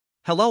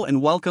Hello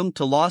and welcome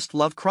to Lost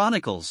Love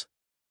Chronicles.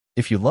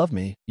 If you love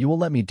me, you will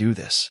let me do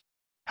this.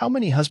 How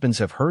many husbands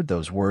have heard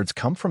those words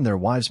come from their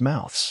wives'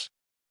 mouths?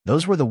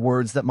 Those were the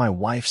words that my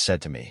wife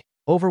said to me,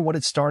 over what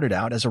had started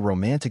out as a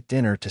romantic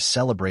dinner to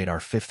celebrate our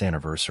 5th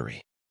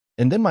anniversary.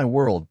 And then my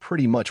world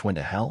pretty much went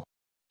to hell.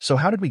 So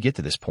how did we get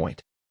to this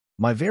point?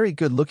 My very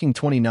good-looking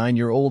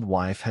 29-year-old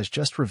wife has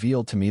just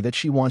revealed to me that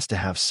she wants to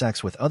have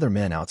sex with other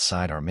men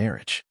outside our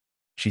marriage.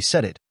 She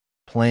said it,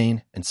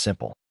 plain and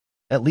simple.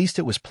 At least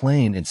it was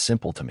plain and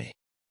simple to me.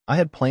 I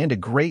had planned a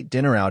great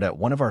dinner out at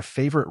one of our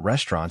favorite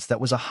restaurants that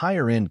was a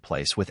higher-end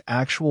place with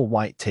actual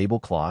white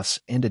tablecloths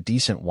and a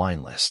decent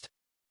wine list.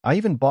 I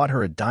even bought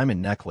her a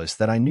diamond necklace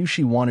that I knew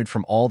she wanted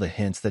from all the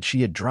hints that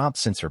she had dropped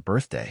since her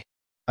birthday.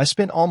 I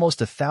spent almost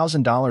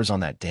 $1,000 on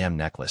that damn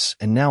necklace,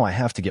 and now I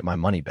have to get my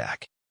money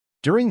back.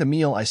 During the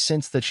meal, I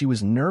sensed that she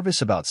was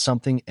nervous about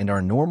something, and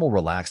our normal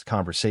relaxed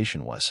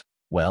conversation was,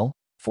 well,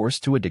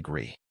 forced to a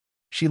degree.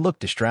 She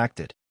looked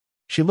distracted.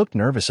 She looked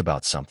nervous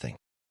about something.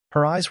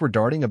 Her eyes were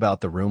darting about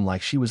the room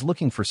like she was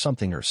looking for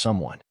something or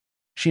someone.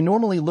 She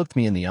normally looked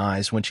me in the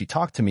eyes when she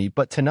talked to me,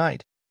 but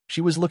tonight, she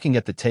was looking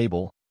at the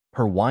table,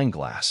 her wine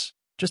glass,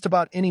 just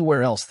about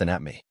anywhere else than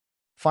at me.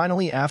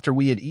 Finally, after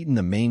we had eaten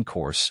the main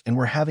course and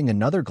were having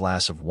another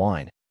glass of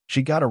wine,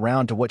 she got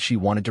around to what she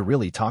wanted to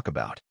really talk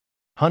about.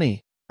 Honey,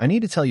 I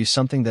need to tell you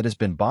something that has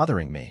been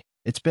bothering me.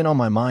 It's been on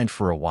my mind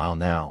for a while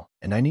now,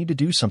 and I need to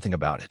do something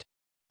about it.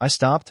 I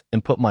stopped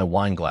and put my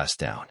wine glass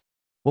down.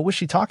 What was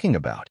she talking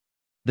about?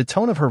 The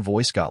tone of her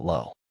voice got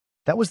low.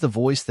 That was the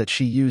voice that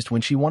she used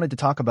when she wanted to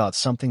talk about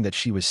something that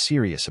she was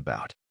serious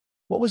about.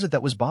 What was it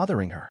that was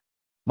bothering her?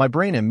 My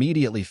brain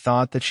immediately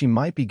thought that she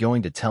might be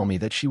going to tell me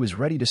that she was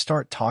ready to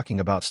start talking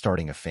about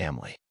starting a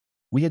family.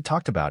 We had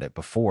talked about it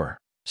before,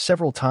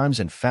 several times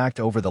in fact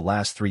over the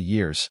last 3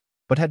 years,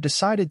 but had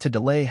decided to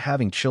delay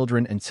having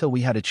children until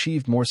we had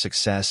achieved more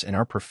success in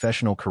our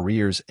professional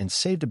careers and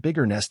saved a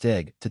bigger nest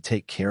egg to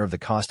take care of the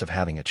cost of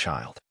having a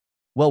child.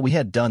 Well, we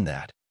had done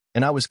that,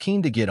 and I was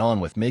keen to get on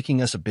with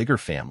making us a bigger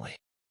family.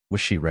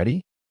 Was she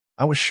ready?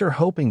 I was sure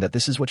hoping that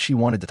this is what she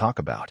wanted to talk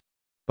about.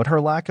 But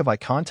her lack of eye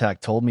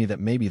contact told me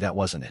that maybe that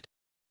wasn't it.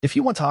 If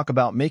you want to talk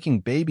about making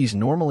babies,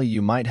 normally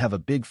you might have a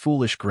big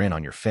foolish grin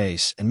on your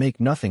face and make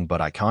nothing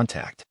but eye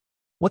contact.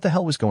 What the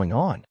hell was going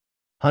on?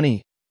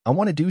 Honey, I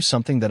want to do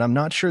something that I'm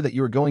not sure that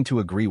you're going to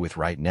agree with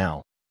right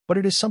now, but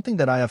it is something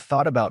that I have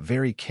thought about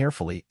very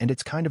carefully, and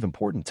it's kind of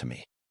important to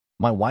me.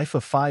 My wife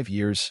of 5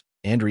 years,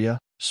 Andrea,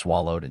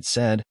 swallowed and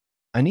said,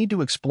 I need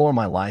to explore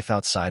my life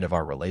outside of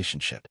our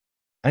relationship.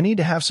 I need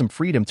to have some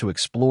freedom to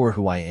explore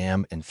who I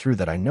am, and through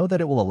that I know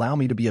that it will allow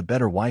me to be a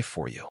better wife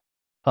for you.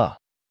 Huh?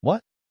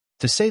 What?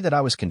 To say that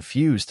I was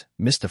confused,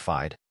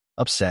 mystified,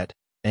 upset,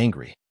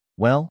 angry.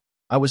 Well,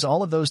 I was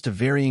all of those to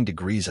varying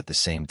degrees at the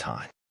same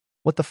time.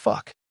 What the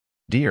fuck?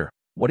 Dear,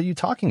 what are you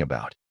talking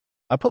about?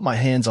 I put my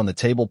hands on the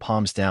table,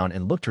 palms down,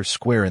 and looked her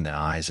square in the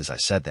eyes as I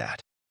said that.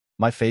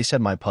 My face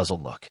had my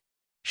puzzled look.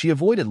 She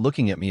avoided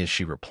looking at me as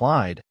she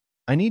replied,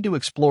 I need to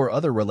explore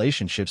other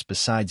relationships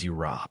besides you,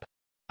 Rob.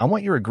 I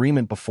want your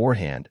agreement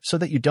beforehand so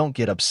that you don't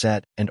get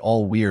upset and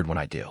all weird when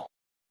I do.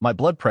 My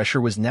blood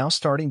pressure was now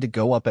starting to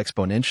go up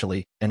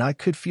exponentially, and I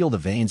could feel the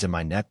veins in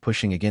my neck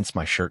pushing against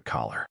my shirt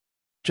collar.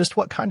 Just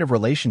what kind of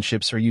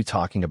relationships are you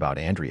talking about,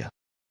 Andrea?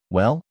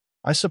 Well,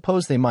 I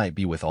suppose they might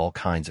be with all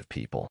kinds of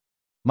people.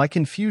 My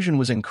confusion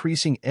was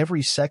increasing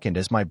every second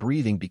as my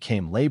breathing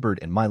became labored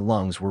and my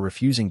lungs were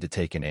refusing to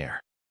take in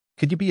air.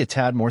 Could you be a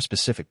tad more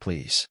specific,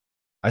 please?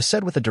 I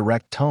said with a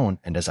direct tone,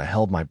 and as I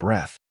held my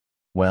breath,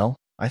 well,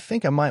 I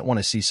think I might want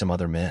to see some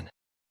other men.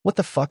 What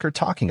the fuck are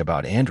talking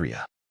about,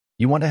 Andrea?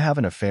 You want to have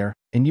an affair,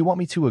 and you want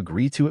me to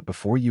agree to it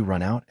before you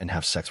run out and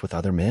have sex with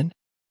other men?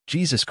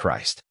 Jesus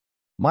Christ.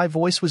 My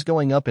voice was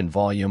going up in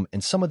volume,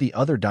 and some of the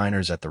other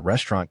diners at the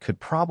restaurant could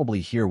probably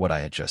hear what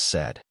I had just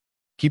said.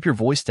 Keep your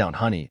voice down,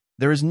 honey.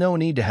 There is no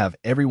need to have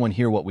everyone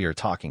hear what we are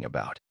talking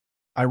about.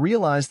 I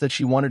realized that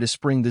she wanted to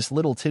spring this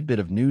little tidbit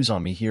of news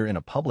on me here in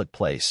a public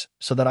place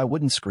so that I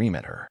wouldn't scream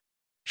at her.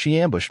 She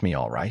ambushed me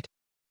all right.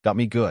 Got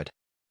me good.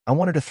 I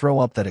wanted to throw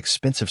up that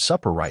expensive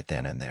supper right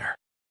then and there.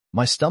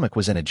 My stomach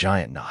was in a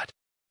giant knot.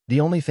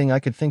 The only thing I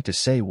could think to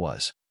say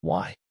was,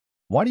 why?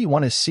 Why do you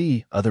want to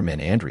see other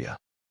men, Andrea?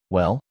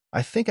 Well,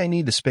 I think I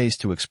need the space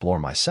to explore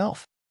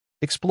myself.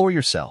 Explore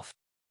yourself.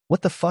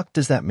 What the fuck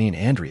does that mean,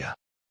 Andrea?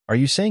 Are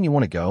you saying you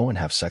want to go and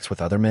have sex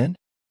with other men?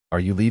 Are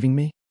you leaving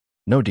me?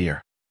 No,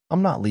 dear.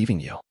 I'm not leaving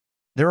you.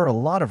 There are a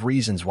lot of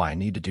reasons why I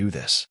need to do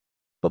this.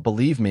 But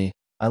believe me,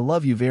 I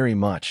love you very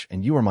much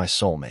and you are my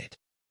soulmate.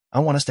 I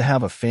want us to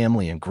have a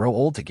family and grow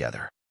old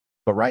together.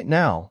 But right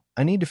now,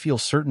 I need to feel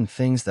certain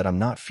things that I'm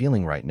not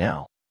feeling right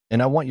now,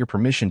 and I want your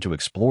permission to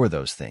explore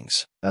those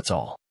things, that's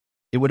all.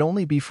 It would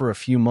only be for a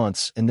few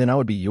months, and then I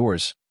would be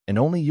yours, and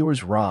only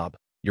yours, Rob,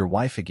 your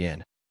wife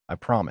again, I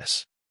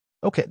promise.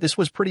 Okay, this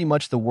was pretty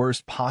much the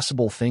worst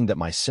possible thing that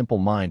my simple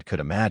mind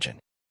could imagine.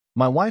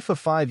 My wife of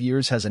 5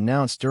 years has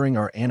announced during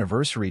our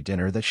anniversary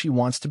dinner that she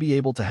wants to be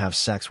able to have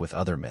sex with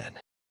other men.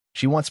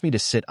 She wants me to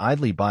sit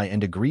idly by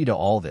and agree to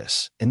all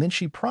this, and then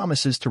she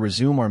promises to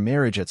resume our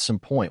marriage at some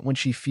point when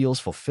she feels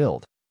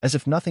fulfilled, as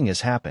if nothing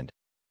has happened,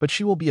 but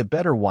she will be a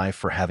better wife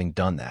for having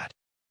done that.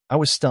 I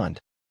was stunned,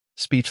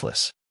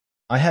 speechless.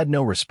 I had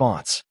no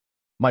response.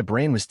 My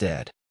brain was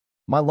dead.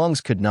 My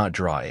lungs could not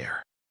draw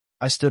air.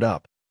 I stood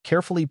up,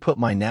 carefully put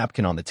my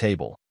napkin on the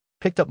table,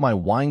 picked up my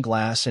wine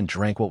glass and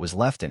drank what was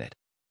left in it,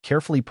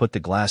 carefully put the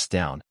glass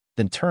down,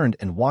 then turned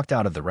and walked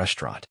out of the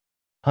restaurant.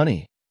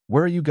 Honey,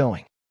 where are you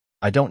going?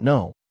 I don't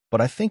know, but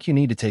I think you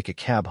need to take a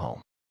cab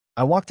home.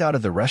 I walked out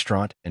of the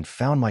restaurant and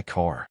found my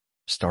car,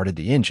 started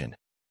the engine,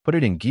 put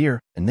it in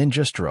gear, and then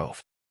just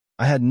drove.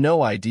 I had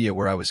no idea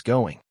where I was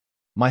going.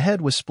 My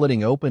head was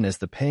splitting open as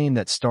the pain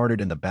that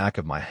started in the back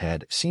of my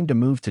head seemed to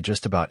move to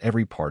just about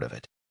every part of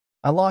it.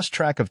 I lost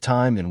track of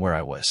time and where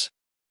I was.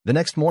 The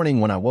next morning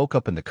when I woke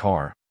up in the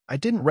car, I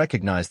didn't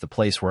recognize the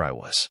place where I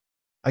was.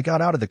 I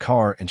got out of the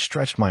car and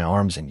stretched my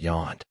arms and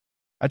yawned.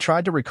 I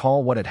tried to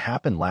recall what had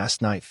happened last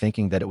night,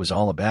 thinking that it was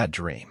all a bad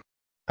dream.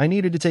 I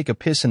needed to take a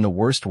piss in the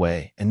worst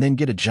way and then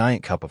get a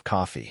giant cup of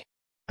coffee.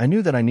 I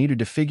knew that I needed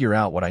to figure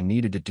out what I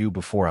needed to do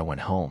before I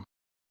went home.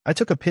 I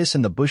took a piss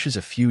in the bushes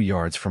a few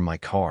yards from my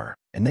car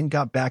and then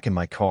got back in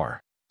my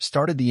car,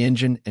 started the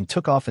engine, and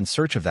took off in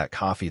search of that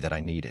coffee that I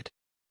needed.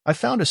 I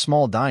found a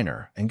small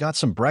diner and got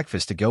some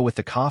breakfast to go with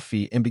the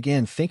coffee and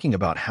began thinking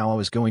about how I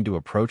was going to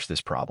approach this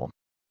problem.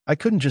 I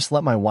couldn't just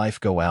let my wife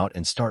go out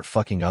and start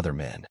fucking other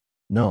men.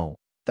 No,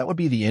 that would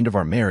be the end of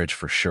our marriage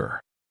for sure.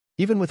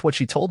 Even with what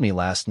she told me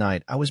last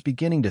night, I was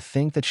beginning to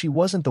think that she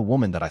wasn't the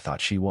woman that I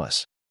thought she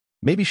was.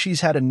 Maybe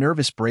she's had a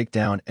nervous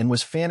breakdown and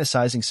was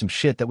fantasizing some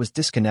shit that was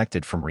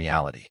disconnected from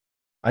reality.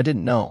 I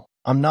didn't know.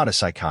 I'm not a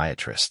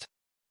psychiatrist.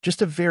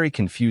 Just a very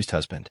confused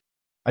husband.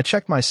 I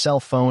checked my cell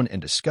phone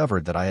and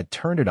discovered that I had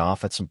turned it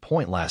off at some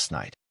point last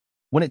night.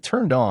 When it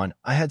turned on,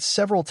 I had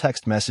several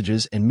text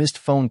messages and missed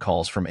phone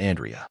calls from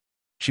Andrea.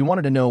 She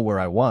wanted to know where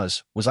I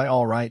was I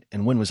all right,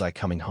 and when was I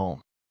coming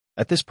home.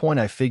 At this point,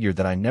 I figured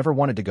that I never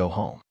wanted to go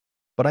home.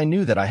 But I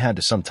knew that I had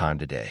to sometime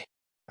today.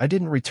 I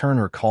didn't return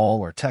her call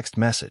or text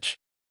message.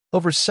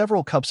 Over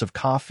several cups of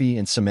coffee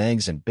and some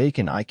eggs and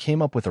bacon, I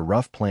came up with a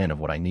rough plan of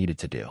what I needed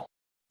to do.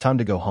 Time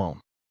to go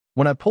home.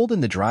 When I pulled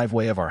in the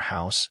driveway of our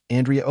house,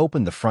 Andrea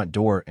opened the front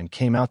door and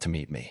came out to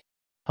meet me.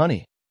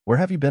 Honey, where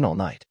have you been all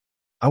night?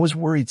 I was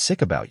worried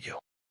sick about you.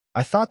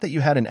 I thought that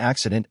you had an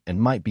accident and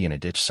might be in a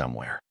ditch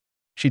somewhere.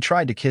 She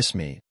tried to kiss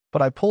me,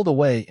 but I pulled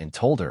away and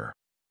told her,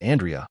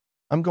 Andrea,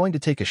 I'm going to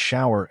take a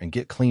shower and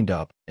get cleaned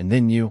up, and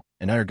then you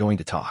and I are going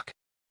to talk.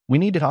 We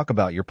need to talk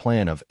about your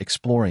plan of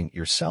exploring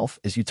yourself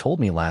as you told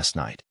me last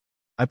night.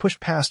 I pushed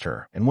past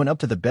her and went up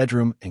to the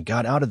bedroom and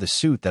got out of the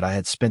suit that I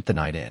had spent the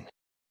night in.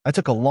 I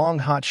took a long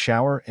hot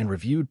shower and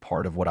reviewed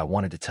part of what I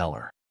wanted to tell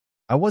her.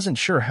 I wasn't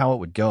sure how it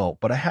would go,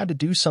 but I had to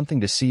do something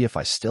to see if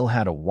I still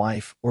had a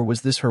wife, or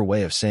was this her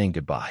way of saying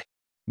goodbye.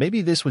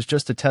 Maybe this was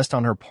just a test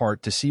on her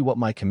part to see what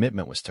my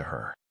commitment was to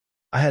her.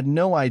 I had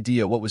no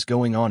idea what was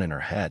going on in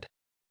her head.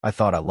 I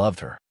thought I loved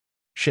her.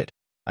 Shit,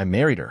 I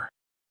married her.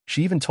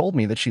 She even told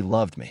me that she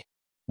loved me.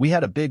 We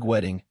had a big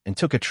wedding and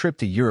took a trip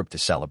to Europe to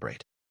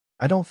celebrate.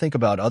 I don't think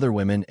about other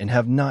women and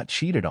have not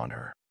cheated on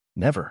her.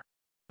 Never.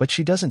 But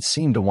she doesn't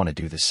seem to want to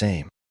do the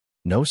same.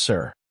 No,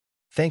 sir.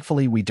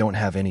 Thankfully, we don't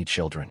have any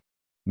children.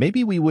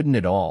 Maybe we wouldn't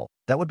at all.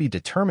 That would be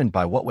determined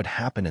by what would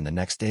happen in the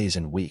next days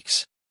and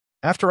weeks.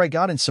 After I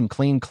got in some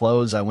clean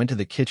clothes, I went to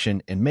the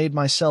kitchen and made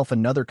myself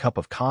another cup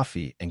of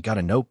coffee and got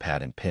a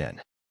notepad and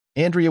pen.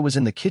 Andrea was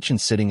in the kitchen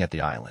sitting at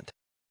the island.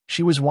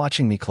 She was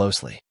watching me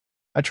closely.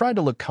 I tried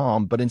to look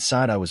calm, but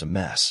inside I was a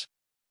mess.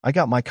 I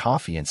got my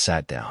coffee and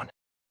sat down.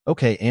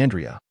 Okay,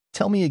 Andrea,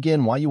 tell me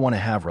again why you want to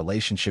have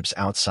relationships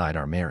outside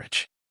our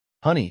marriage.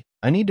 Honey,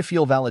 I need to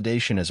feel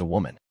validation as a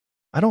woman.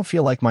 I don't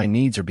feel like my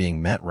needs are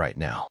being met right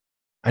now.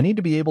 I need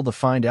to be able to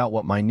find out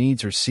what my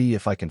needs are, see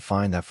if I can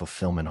find that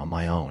fulfillment on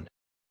my own.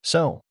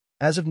 So,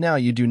 as of now,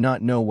 you do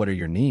not know what are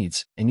your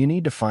needs, and you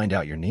need to find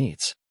out your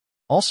needs.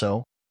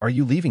 Also, are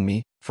you leaving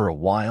me for a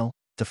while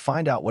to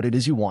find out what it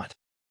is you want?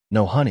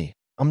 No, honey,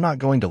 I'm not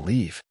going to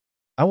leave.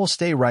 I will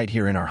stay right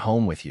here in our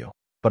home with you,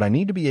 but I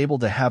need to be able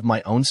to have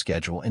my own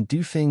schedule and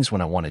do things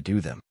when I want to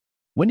do them.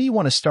 When do you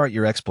want to start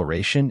your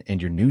exploration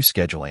and your new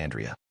schedule,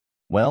 Andrea?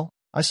 Well,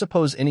 I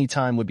suppose any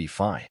time would be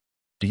fine.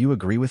 Do you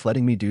agree with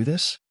letting me do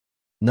this?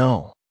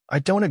 No, I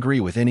don't agree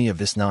with any of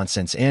this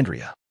nonsense,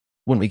 Andrea.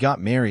 When we got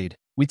married,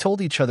 we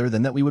told each other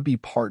then that we would be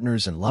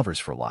partners and lovers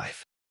for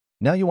life.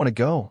 Now you want to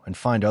go and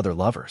find other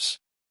lovers.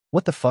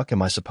 What the fuck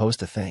am I supposed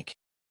to think?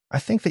 I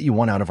think that you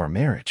want out of our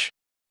marriage.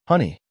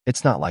 Honey,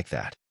 it's not like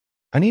that.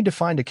 I need to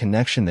find a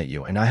connection that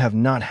you and I have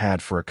not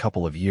had for a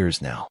couple of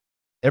years now.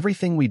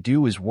 Everything we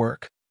do is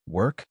work,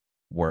 work,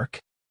 work.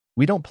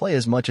 We don't play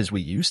as much as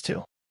we used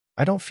to.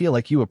 I don't feel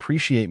like you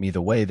appreciate me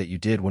the way that you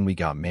did when we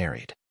got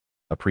married.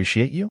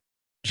 Appreciate you?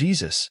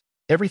 Jesus,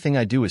 everything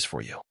I do is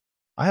for you.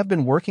 I have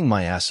been working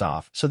my ass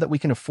off so that we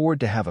can afford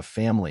to have a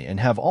family and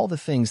have all the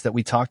things that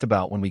we talked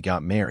about when we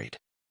got married.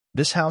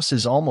 This house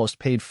is almost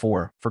paid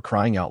for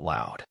crying out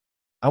loud.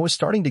 I was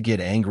starting to get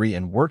angry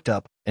and worked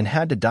up and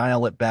had to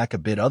dial it back a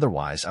bit,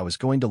 otherwise I was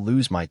going to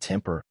lose my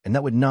temper and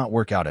that would not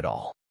work out at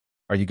all.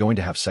 Are you going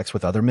to have sex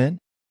with other men?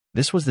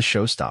 This was the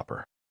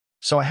showstopper.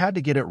 So I had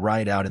to get it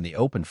right out in the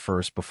open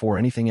first before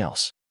anything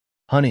else.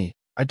 Honey,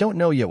 I don't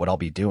know yet what I'll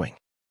be doing.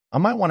 I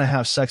might want to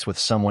have sex with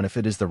someone if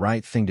it is the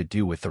right thing to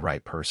do with the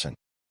right person.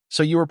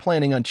 So you were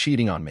planning on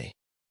cheating on me?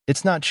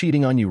 It's not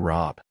cheating on you,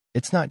 Rob.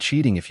 It's not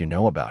cheating if you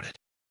know about it.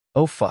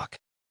 Oh fuck.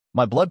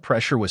 My blood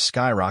pressure was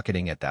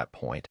skyrocketing at that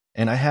point,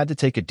 and I had to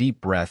take a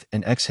deep breath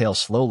and exhale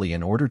slowly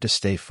in order to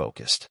stay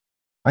focused.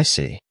 I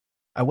see.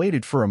 I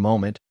waited for a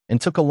moment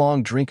and took a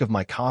long drink of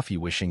my coffee,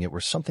 wishing it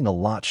were something a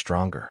lot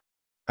stronger.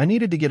 I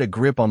needed to get a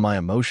grip on my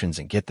emotions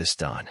and get this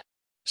done.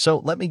 So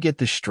let me get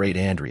this straight,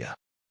 Andrea.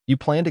 You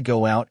plan to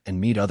go out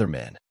and meet other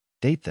men,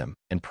 date them,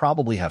 and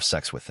probably have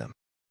sex with them.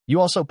 You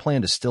also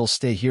plan to still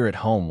stay here at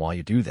home while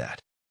you do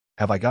that.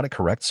 Have I got it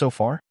correct so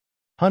far?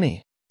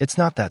 Honey, it's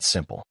not that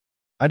simple.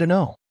 I don't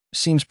know.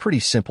 Seems pretty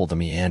simple to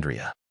me,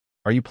 Andrea.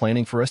 Are you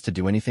planning for us to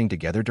do anything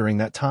together during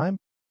that time?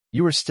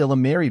 You are still a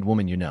married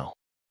woman, you know.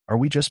 Are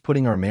we just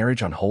putting our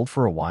marriage on hold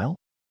for a while?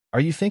 Are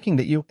you thinking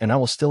that you and I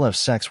will still have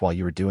sex while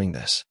you are doing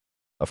this?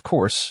 Of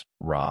course,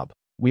 Rob.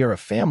 We are a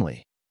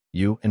family.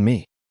 You and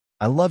me.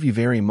 I love you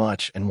very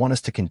much and want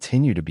us to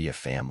continue to be a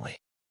family.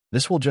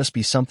 This will just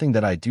be something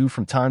that I do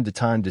from time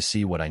to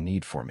see what I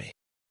need for me.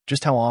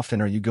 Just how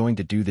often are you going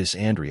to do this,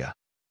 Andrea?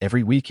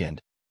 Every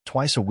weekend?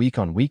 Twice a week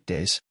on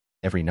weekdays?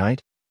 Every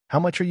night? How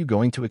much are you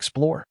going to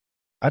explore?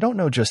 I don't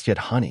know just yet,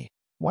 honey.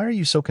 Why are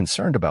you so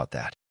concerned about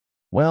that?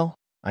 Well,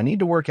 I need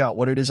to work out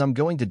what it is I'm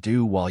going to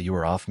do while you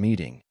are off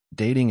meeting,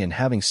 dating, and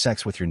having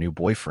sex with your new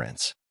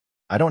boyfriends.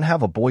 I don't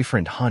have a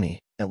boyfriend, honey,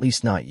 at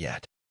least not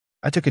yet.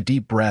 I took a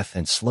deep breath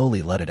and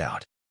slowly let it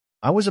out.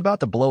 I was about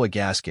to blow a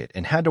gasket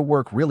and had to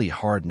work really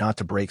hard not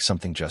to break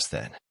something just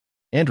then.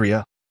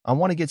 Andrea, I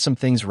want to get some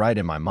things right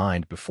in my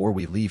mind before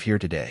we leave here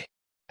today.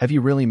 Have you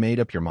really made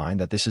up your mind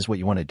that this is what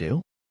you want to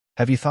do?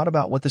 Have you thought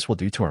about what this will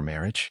do to our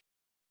marriage?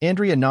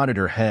 Andrea nodded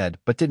her head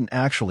but didn't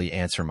actually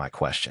answer my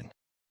question.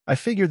 I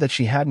figured that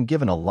she hadn't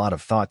given a lot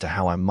of thought to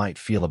how I might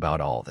feel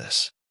about all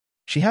this.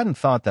 She hadn't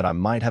thought that I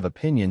might have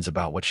opinions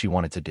about what she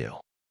wanted to do.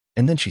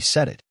 And then she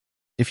said it.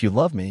 If you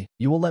love me,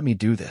 you will let me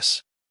do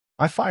this.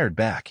 I fired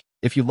back.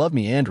 If you love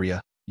me,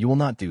 Andrea, you will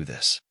not do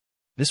this.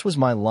 This was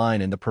my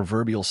line in the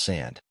proverbial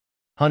sand.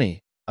 Honey,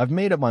 I've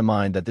made up my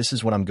mind that this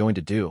is what I'm going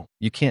to do.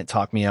 You can't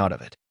talk me out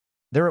of it.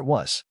 There it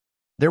was.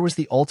 There was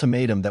the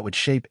ultimatum that would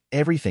shape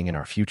everything in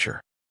our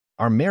future.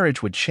 Our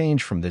marriage would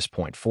change from this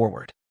point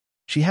forward.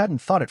 She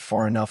hadn't thought it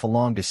far enough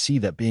along to see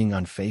that being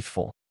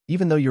unfaithful,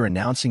 even though you're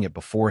announcing it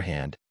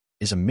beforehand,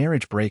 is a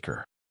marriage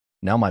breaker.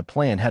 Now my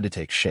plan had to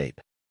take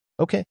shape.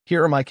 Okay,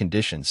 here are my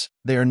conditions.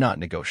 They are not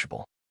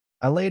negotiable.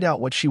 I laid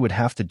out what she would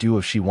have to do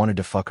if she wanted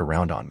to fuck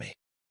around on me.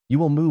 You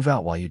will move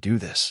out while you do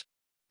this.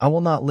 I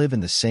will not live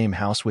in the same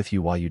house with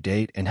you while you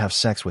date and have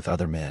sex with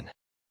other men.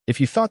 If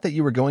you thought that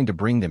you were going to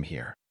bring them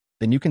here,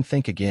 then you can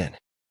think again.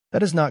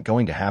 That is not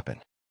going to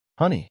happen.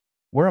 Honey,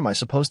 where am I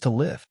supposed to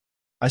live?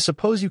 I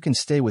suppose you can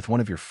stay with one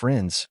of your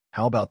friends.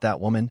 How about that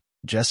woman,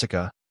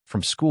 Jessica,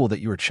 from school that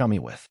you were chummy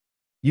with?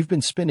 You've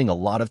been spending a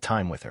lot of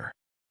time with her.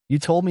 You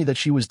told me that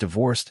she was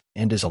divorced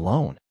and is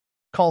alone.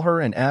 Call her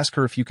and ask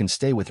her if you can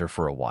stay with her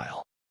for a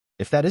while.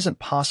 If that isn't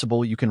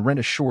possible, you can rent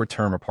a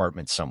short-term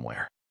apartment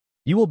somewhere.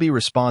 You will be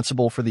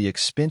responsible for the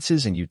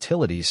expenses and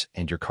utilities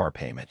and your car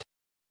payment.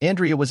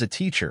 Andrea was a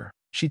teacher.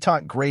 She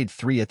taught grade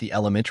 3 at the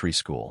elementary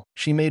school.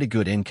 She made a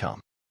good income.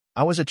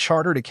 I was a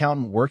chartered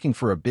accountant working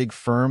for a big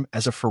firm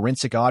as a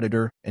forensic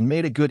auditor and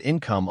made a good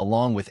income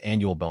along with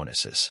annual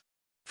bonuses.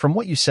 From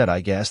what you said,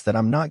 I guess that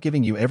I'm not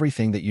giving you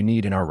everything that you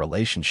need in our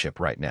relationship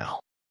right now.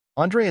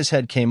 Andrea's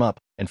head came up,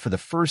 and for the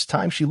first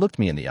time she looked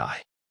me in the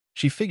eye.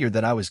 She figured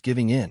that I was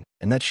giving in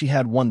and that she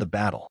had won the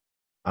battle.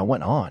 I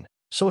went on.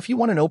 So if you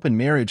want an open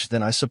marriage,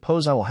 then I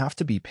suppose I will have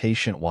to be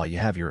patient while you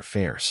have your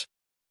affairs.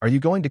 Are you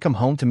going to come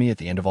home to me at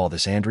the end of all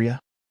this, Andrea?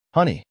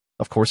 Honey,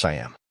 of course I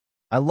am.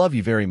 I love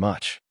you very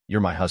much. You're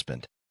my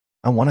husband.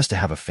 I want us to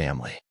have a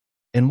family.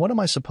 And what am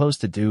I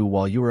supposed to do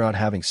while you are out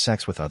having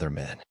sex with other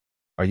men?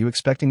 Are you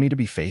expecting me to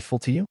be faithful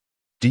to you?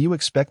 Do you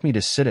expect me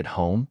to sit at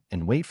home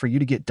and wait for you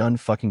to get done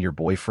fucking your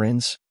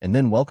boyfriends and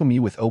then welcome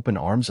you with open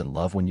arms and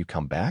love when you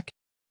come back?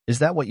 Is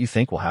that what you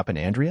think will happen,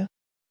 Andrea?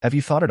 Have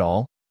you thought at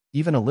all,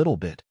 even a little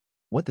bit,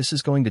 what this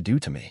is going to do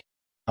to me?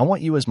 I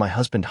want you as my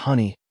husband,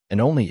 honey,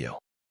 and only you.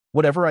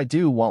 Whatever I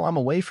do while I'm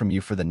away from you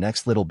for the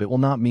next little bit will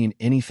not mean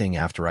anything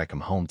after I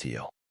come home to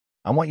you.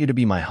 I want you to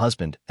be my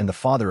husband and the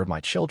father of my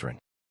children.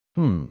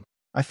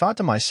 I thought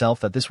to myself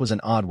that this was an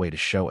odd way to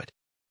show it.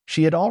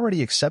 She had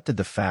already accepted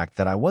the fact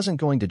that I wasn't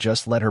going to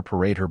just let her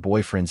parade her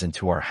boyfriends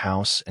into our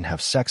house and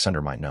have sex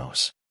under my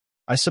nose.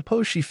 I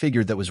suppose she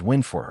figured that was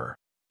win for her.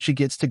 She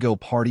gets to go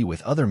party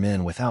with other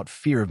men without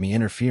fear of me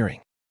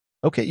interfering.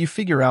 Okay, you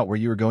figure out where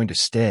you are going to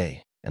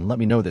stay and let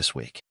me know this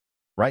week.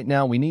 Right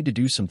now, we need to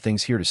do some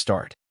things here to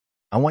start.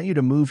 I want you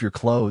to move your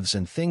clothes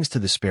and things to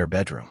the spare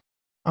bedroom.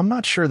 I'm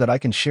not sure that I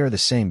can share the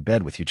same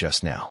bed with you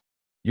just now.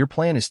 Your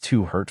plan is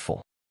too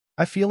hurtful.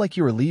 I feel like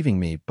you are leaving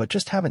me but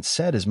just haven't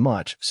said as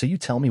much, so you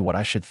tell me what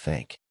I should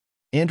think.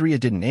 Andrea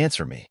didn't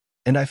answer me,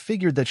 and I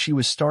figured that she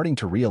was starting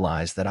to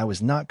realize that I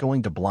was not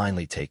going to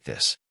blindly take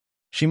this.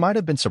 She might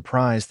have been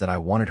surprised that I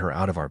wanted her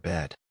out of our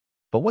bed.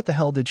 But what the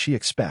hell did she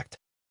expect?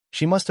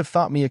 She must have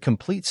thought me a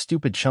complete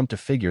stupid chump to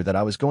figure that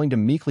I was going to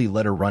meekly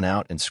let her run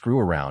out and screw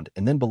around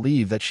and then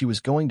believe that she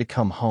was going to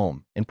come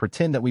home and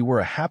pretend that we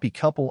were a happy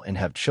couple and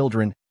have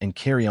children and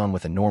carry on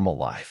with a normal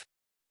life.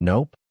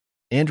 Nope.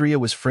 Andrea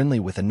was friendly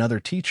with another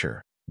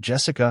teacher,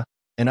 Jessica,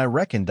 and I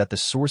reckoned that the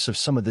source of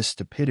some of this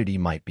stupidity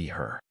might be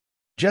her.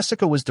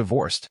 Jessica was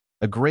divorced,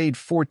 a grade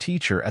 4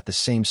 teacher at the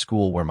same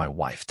school where my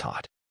wife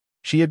taught.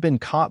 She had been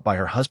caught by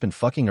her husband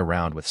fucking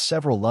around with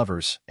several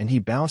lovers, and he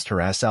bounced her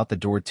ass out the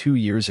door 2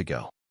 years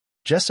ago.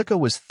 Jessica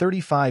was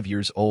 35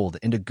 years old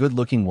and a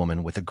good-looking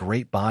woman with a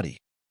great body.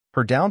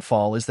 Her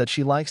downfall is that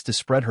she likes to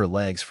spread her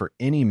legs for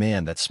any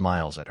man that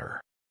smiles at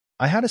her.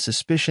 I had a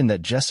suspicion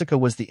that Jessica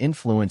was the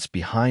influence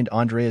behind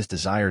Andrea's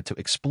desire to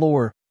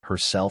explore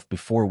herself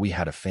before we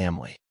had a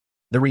family.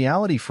 The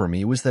reality for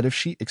me was that if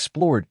she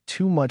explored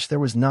too much, there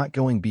was not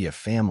going to be a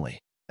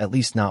family, at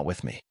least not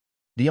with me.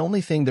 The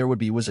only thing there would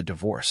be was a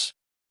divorce.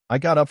 I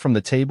got up from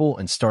the table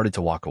and started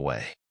to walk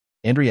away.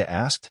 Andrea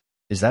asked,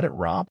 "Is that it,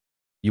 Rob?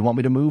 You want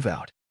me to move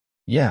out?"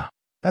 "Yeah,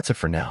 that's it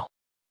for now.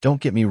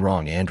 Don't get me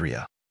wrong,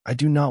 Andrea. I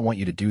do not want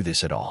you to do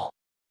this at all.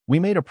 We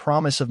made a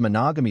promise of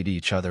monogamy to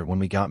each other when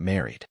we got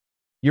married.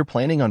 You're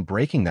planning on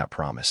breaking that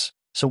promise,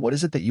 so what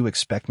is it that you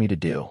expect me to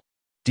do?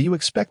 Do you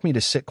expect me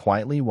to sit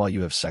quietly while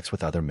you have sex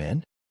with other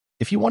men?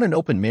 If you want an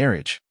open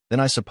marriage, then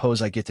I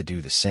suppose I get to do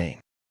the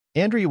same."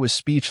 Andrea was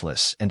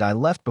speechless, and I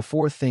left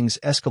before things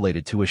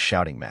escalated to a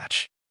shouting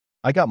match.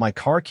 I got my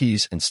car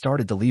keys and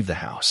started to leave the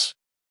house.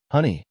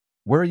 "Honey,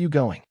 where are you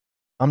going?"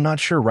 "I'm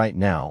not sure right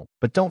now,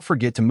 but don't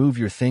forget to move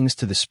your things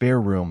to the spare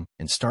room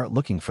and start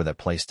looking for that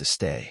place to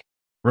stay.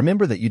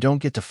 Remember that you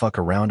don't get to fuck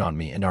around on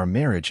me and our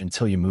marriage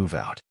until you move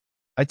out."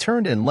 I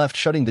turned and left,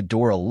 shutting the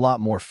door a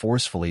lot more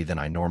forcefully than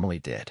I normally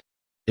did.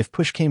 If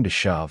push came to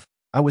shove,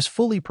 I was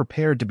fully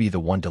prepared to be the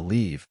one to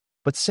leave,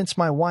 but since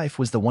my wife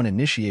was the one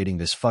initiating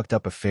this fucked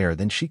up affair,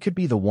 then she could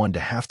be the one to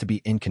have to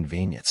be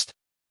inconvenienced.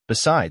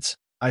 Besides,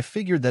 I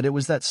figured that it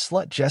was that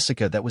slut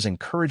Jessica that was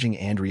encouraging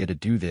Andrea to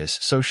do this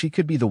so she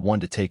could be the one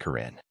to take her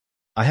in.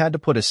 I had to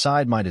put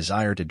aside my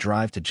desire to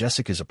drive to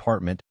Jessica's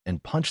apartment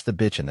and punch the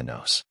bitch in the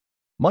nose.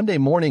 Monday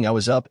morning I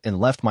was up and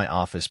left my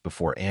office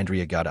before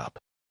Andrea got up.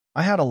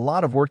 I had a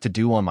lot of work to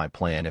do on my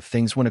plan if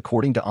things went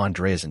according to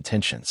Andrea's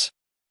intentions.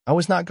 I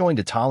was not going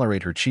to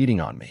tolerate her cheating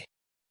on me.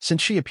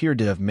 Since she appeared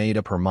to have made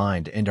up her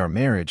mind to end our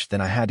marriage,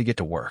 then I had to get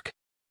to work.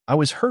 I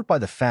was hurt by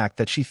the fact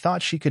that she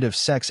thought she could have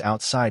sex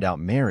outside our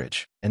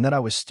marriage and that I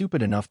was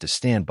stupid enough to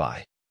stand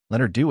by,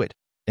 let her do it,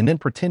 and then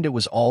pretend it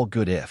was all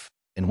good if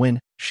and when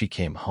she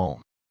came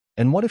home.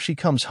 And what if she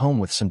comes home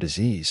with some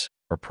disease,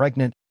 or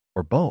pregnant,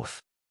 or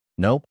both?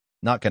 Nope,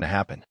 not gonna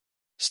happen.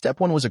 Step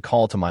 1 was a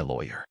call to my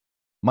lawyer.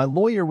 My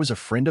lawyer was a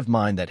friend of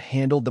mine that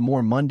handled the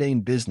more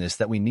mundane business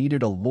that we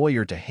needed a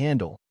lawyer to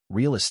handle,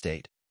 real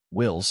estate,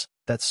 wills,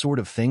 that sort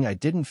of thing. I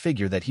didn't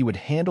figure that he would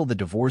handle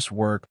the divorce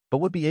work but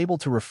would be able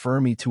to refer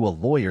me to a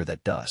lawyer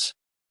that does.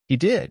 He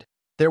did.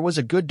 There was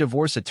a good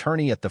divorce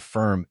attorney at the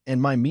firm,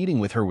 and my meeting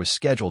with her was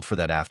scheduled for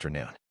that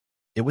afternoon.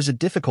 It was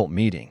a difficult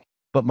meeting,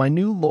 but my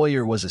new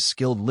lawyer was a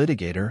skilled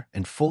litigator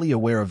and fully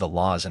aware of the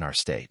laws in our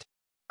state.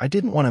 I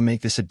didn't want to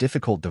make this a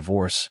difficult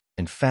divorce.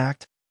 In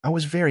fact, I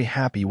was very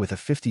happy with a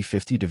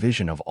 50-50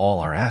 division of all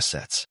our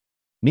assets.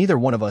 Neither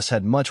one of us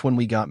had much when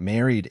we got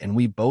married, and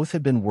we both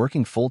had been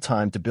working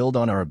full-time to build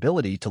on our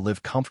ability to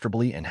live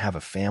comfortably and have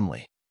a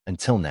family,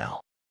 until now.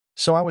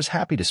 So I was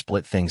happy to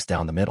split things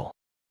down the middle.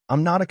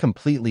 I'm not a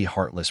completely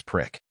heartless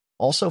prick.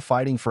 Also,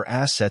 fighting for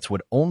assets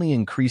would only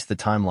increase the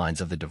timelines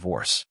of the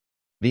divorce.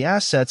 The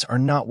assets are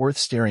not worth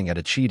staring at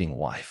a cheating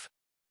wife.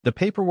 The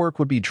paperwork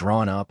would be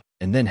drawn up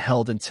and then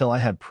held until I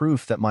had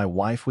proof that my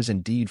wife was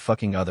indeed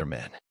fucking other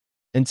men.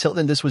 Until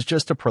then, this was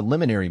just a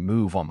preliminary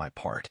move on my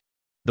part.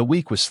 The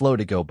week was slow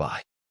to go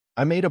by.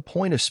 I made a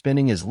point of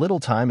spending as little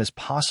time as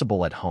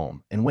possible at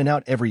home and went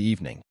out every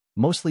evening,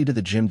 mostly to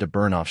the gym to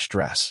burn off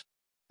stress.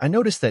 I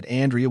noticed that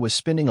Andrea was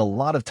spending a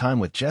lot of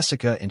time with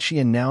Jessica, and she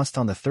announced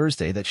on the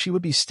Thursday that she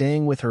would be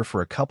staying with her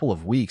for a couple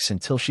of weeks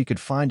until she could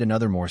find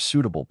another more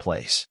suitable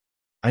place.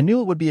 I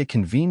knew it would be a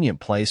convenient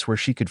place where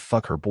she could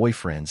fuck her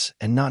boyfriends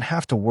and not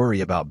have to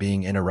worry about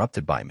being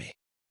interrupted by me.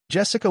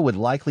 Jessica would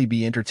likely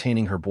be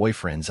entertaining her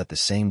boyfriends at the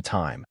same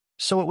time,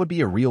 so it would be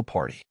a real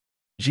party.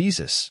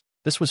 Jesus,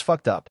 this was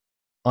fucked up.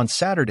 On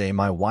Saturday,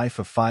 my wife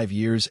of 5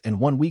 years and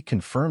 1 week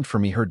confirmed for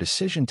me her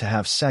decision to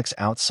have sex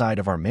outside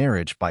of our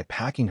marriage by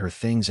packing her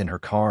things in her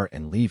car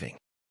and leaving.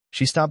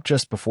 She stopped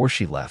just before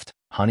she left.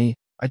 "Honey,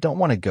 I don't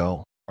want to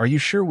go. Are you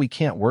sure we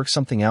can't work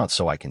something out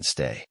so I can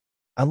stay?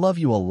 I love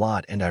you a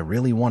lot and I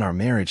really want our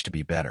marriage to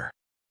be better."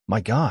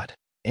 My God,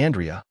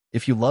 Andrea,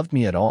 if you loved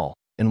me at all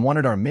and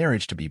wanted our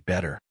marriage to be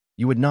better,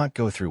 you would not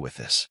go through with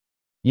this.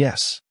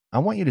 Yes, I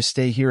want you to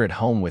stay here at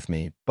home with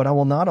me, but I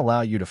will not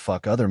allow you to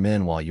fuck other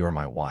men while you're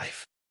my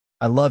wife.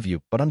 I love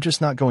you, but I'm just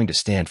not going to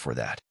stand for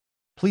that.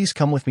 Please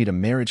come with me to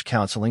marriage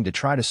counseling to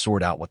try to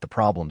sort out what the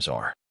problems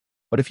are.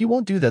 But if you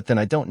won't do that, then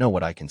I don't know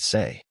what I can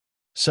say.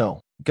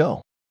 So,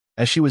 go.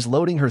 As she was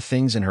loading her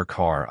things in her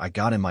car, I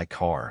got in my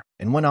car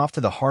and went off to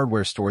the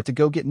hardware store to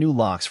go get new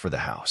locks for the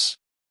house.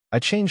 I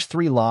changed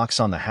 3 locks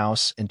on the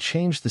house and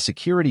changed the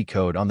security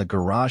code on the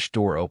garage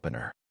door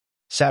opener.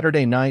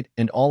 Saturday night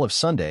and all of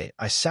Sunday,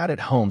 I sat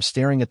at home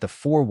staring at the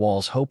 4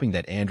 walls hoping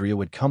that Andrea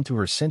would come to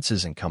her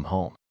senses and come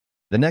home.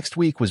 The next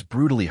week was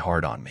brutally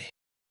hard on me.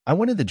 I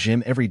went to the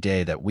gym every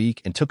day that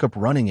week and took up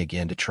running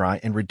again to try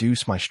and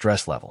reduce my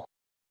stress level.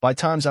 By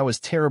times I was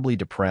terribly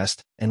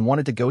depressed and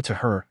wanted to go to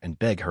her and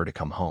beg her to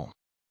come home.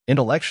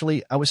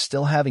 Intellectually, I was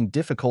still having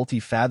difficulty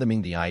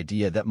fathoming the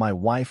idea that my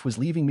wife was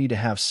leaving me to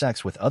have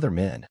sex with other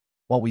men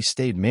while we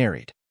stayed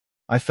married.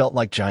 I felt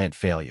like giant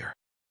failure.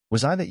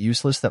 Was I that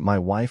useless that my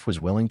wife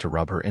was willing to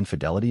rub her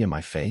infidelity in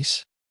my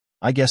face?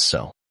 I guess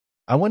so.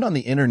 I went on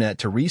the internet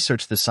to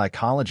research the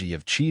psychology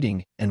of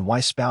cheating and why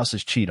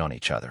spouses cheat on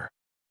each other.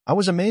 I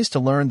was amazed to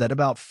learn that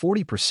about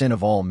 40%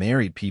 of all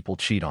married people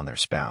cheat on their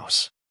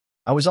spouse.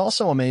 I was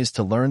also amazed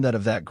to learn that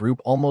of that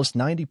group, almost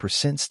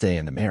 90% stay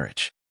in the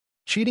marriage.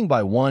 Cheating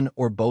by one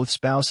or both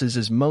spouses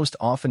is most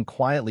often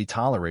quietly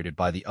tolerated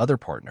by the other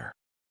partner.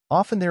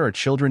 Often there are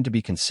children to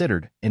be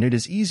considered, and it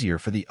is easier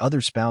for the other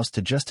spouse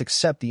to just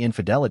accept the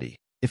infidelity,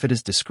 if it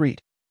is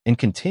discreet, and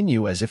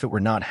continue as if it were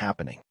not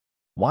happening.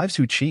 Wives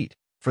who cheat,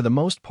 for the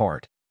most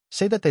part,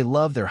 say that they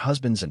love their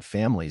husbands and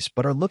families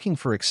but are looking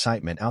for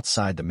excitement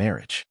outside the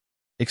marriage.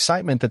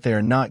 Excitement that they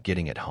are not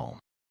getting at home.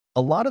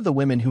 A lot of the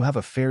women who have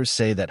affairs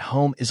say that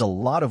home is a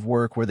lot of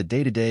work, where the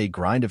day-to-day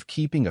grind of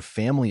keeping a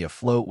family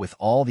afloat with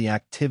all the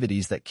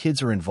activities that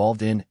kids are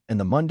involved in and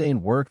the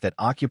mundane work that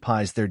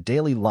occupies their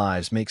daily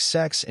lives makes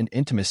sex and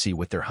intimacy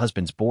with their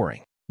husbands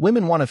boring.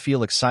 Women want to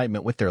feel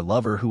excitement with their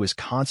lover who is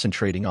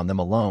concentrating on them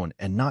alone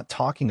and not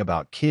talking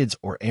about kids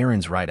or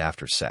errands right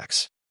after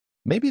sex.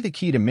 Maybe the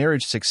key to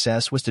marriage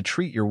success was to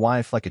treat your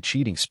wife like a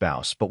cheating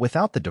spouse, but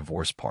without the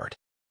divorce part.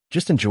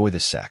 Just enjoy the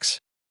sex.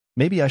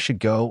 Maybe I should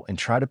go and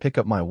try to pick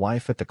up my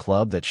wife at the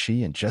club that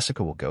she and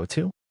Jessica will go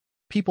to?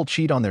 People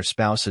cheat on their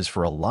spouses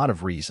for a lot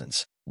of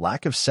reasons.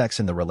 Lack of sex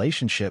in the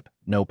relationship,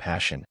 no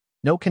passion,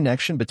 no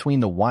connection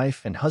between the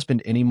wife and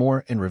husband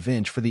anymore, and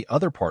revenge for the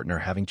other partner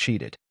having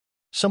cheated.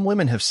 Some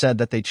women have said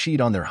that they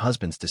cheat on their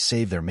husbands to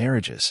save their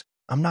marriages.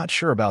 I'm not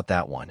sure about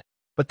that one,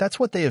 but that's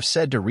what they have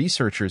said to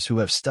researchers who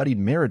have studied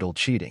marital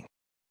cheating.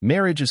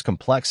 Marriage is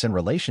complex and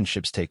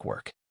relationships take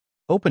work.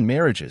 Open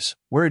marriages,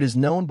 where it is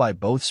known by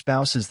both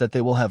spouses that they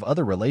will have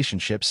other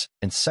relationships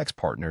and sex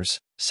partners,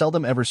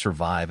 seldom ever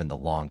survive in the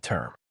long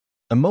term.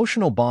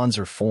 Emotional bonds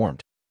are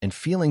formed, and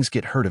feelings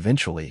get hurt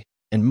eventually,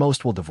 and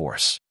most will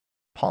divorce.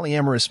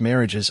 Polyamorous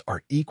marriages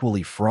are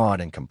equally fraught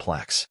and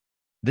complex.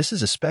 This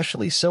is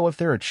especially so if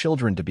there are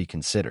children to be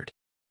considered.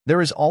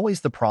 There is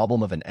always the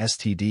problem of an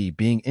STD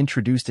being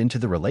introduced into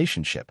the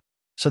relationship,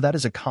 so that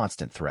is a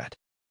constant threat.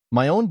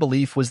 My own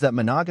belief was that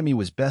monogamy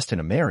was best in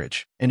a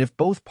marriage, and if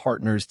both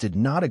partners did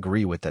not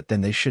agree with it,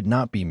 then they should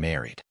not be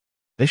married.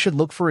 They should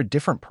look for a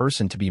different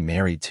person to be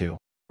married to,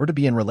 or to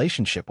be in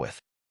relationship with.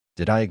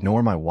 Did I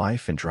ignore my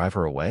wife and drive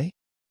her away?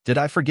 Did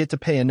I forget to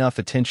pay enough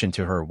attention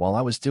to her while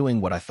I was doing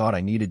what I thought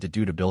I needed to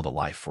do to build a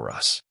life for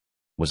us?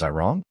 Was I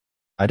wrong?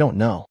 I don't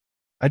know.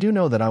 I do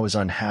know that I was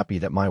unhappy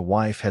that my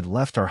wife had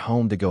left our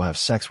home to go have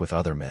sex with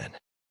other men.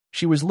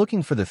 She was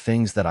looking for the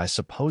things that I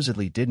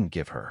supposedly didn't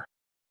give her.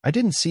 I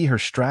didn't see her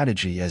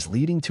strategy as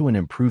leading to an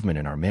improvement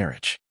in our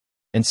marriage.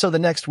 And so the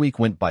next week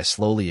went by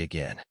slowly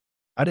again.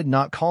 I did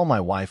not call my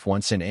wife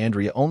once, and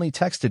Andrea only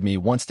texted me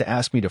once to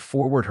ask me to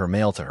forward her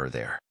mail to her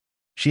there.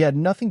 She had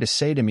nothing to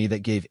say to me that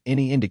gave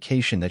any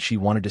indication that she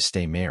wanted to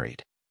stay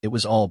married. It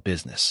was all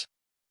business.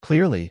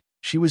 Clearly,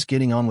 she was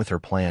getting on with her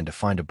plan to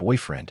find a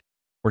boyfriend,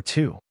 or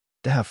two,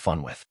 to have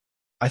fun with.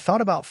 I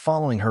thought about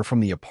following her from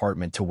the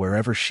apartment to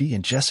wherever she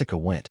and Jessica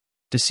went,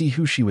 to see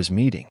who she was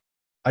meeting.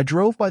 I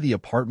drove by the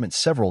apartment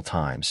several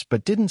times,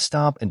 but didn't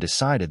stop, and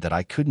decided that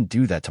I couldn't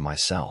do that to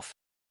myself.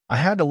 I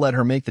had to let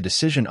her make the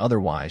decision,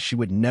 otherwise she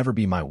would never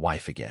be my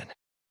wife again.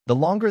 The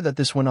longer that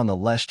this went on, the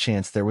less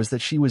chance there was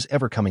that she was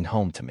ever coming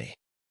home to me.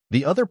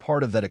 The other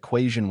part of that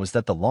equation was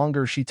that the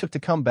longer she took to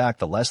come back,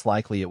 the less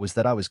likely it was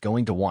that I was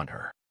going to want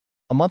her.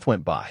 A month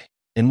went by,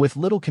 and with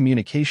little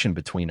communication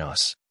between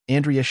us,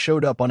 Andrea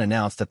showed up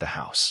unannounced at the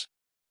house.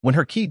 When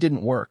her key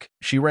didn't work,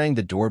 she rang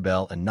the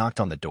doorbell and knocked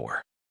on the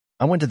door.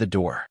 I went to the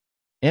door.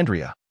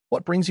 Andrea,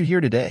 what brings you here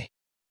today?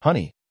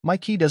 Honey, my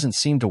key doesn't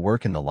seem to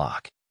work in the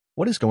lock.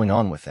 What is going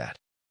on with that?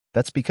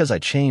 That's because I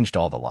changed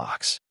all the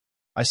locks.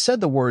 I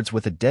said the words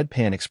with a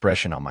deadpan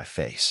expression on my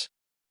face.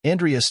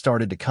 Andrea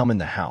started to come in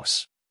the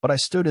house, but I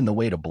stood in the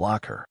way to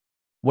block her.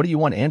 What do you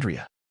want,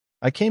 Andrea?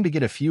 I came to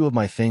get a few of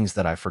my things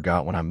that I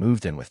forgot when I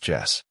moved in with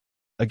Jess.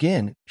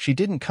 Again, she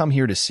didn't come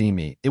here to see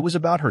me. It was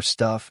about her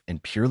stuff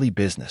and purely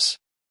business.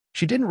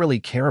 She didn't really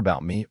care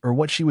about me or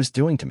what she was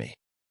doing to me.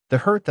 The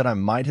hurt that I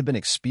might have been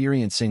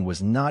experiencing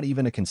was not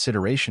even a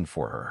consideration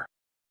for her.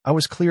 I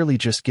was clearly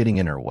just getting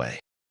in her way.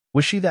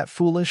 Was she that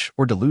foolish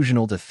or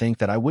delusional to think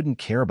that I wouldn't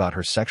care about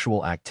her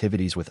sexual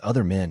activities with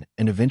other men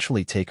and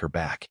eventually take her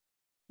back?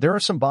 There are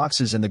some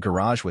boxes in the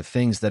garage with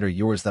things that are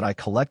yours that I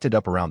collected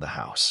up around the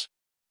house.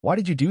 Why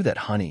did you do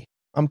that, honey?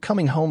 I'm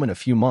coming home in a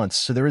few months,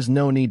 so there is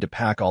no need to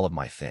pack all of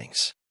my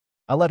things.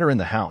 I let her in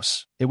the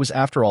house. It was,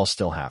 after all,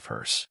 still half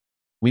hers.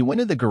 We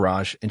went in the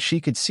garage, and she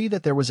could see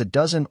that there was a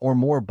dozen or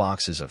more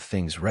boxes of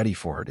things ready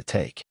for her to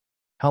take.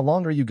 How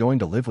long are you going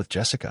to live with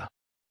Jessica?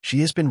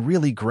 She has been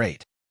really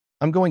great.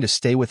 I'm going to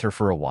stay with her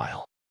for a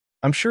while.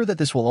 I'm sure that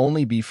this will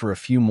only be for a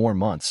few more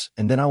months,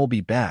 and then I will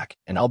be back,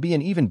 and I'll be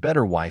an even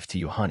better wife to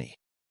you, honey.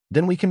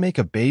 Then we can make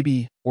a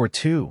baby or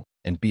two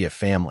and be a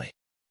family.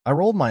 I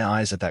rolled my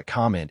eyes at that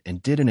comment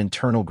and did an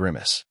internal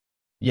grimace.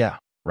 Yeah,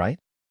 right?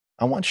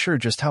 I wasn't sure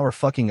just how her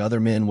fucking other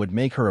men would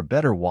make her a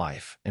better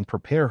wife and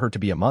prepare her to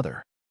be a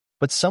mother.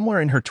 But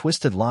somewhere in her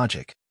twisted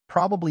logic,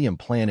 probably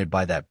implanted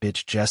by that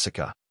bitch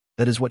Jessica,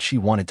 that is what she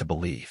wanted to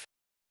believe.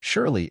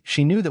 Surely,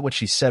 she knew that what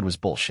she said was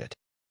bullshit.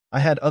 I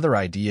had other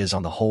ideas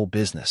on the whole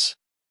business.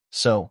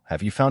 So,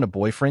 have you found a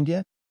boyfriend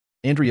yet?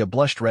 Andrea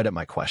blushed red at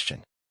my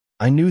question.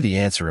 I knew the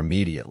answer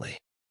immediately.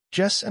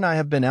 Jess and I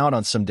have been out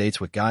on some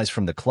dates with guys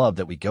from the club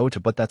that we go to,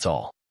 but that's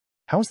all.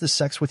 How's the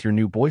sex with your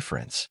new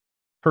boyfriends?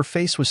 Her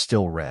face was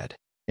still red,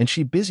 and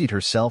she busied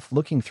herself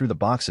looking through the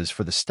boxes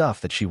for the stuff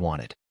that she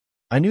wanted.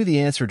 I knew the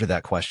answer to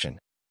that question,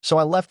 so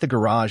I left the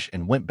garage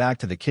and went back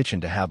to the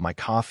kitchen to have my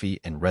coffee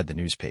and read the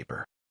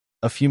newspaper.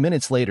 A few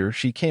minutes later,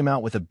 she came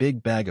out with a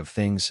big bag of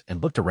things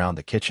and looked around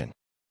the kitchen.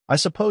 I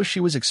suppose she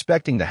was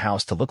expecting the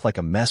house to look like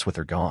a mess with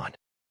her gone.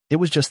 It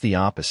was just the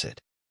opposite.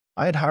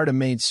 I had hired a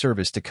maid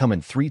service to come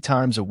in 3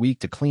 times a week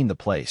to clean the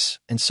place,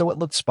 and so it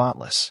looked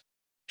spotless.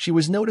 She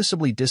was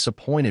noticeably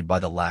disappointed by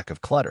the lack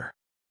of clutter.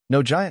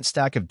 No giant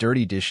stack of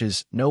dirty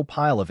dishes, no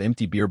pile of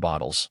empty beer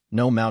bottles,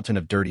 no mountain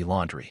of dirty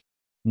laundry.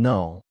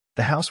 No,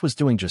 the house was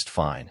doing just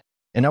fine,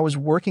 and I was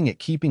working at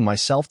keeping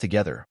myself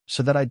together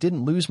so that I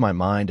didn't lose my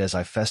mind as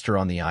I fester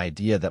on the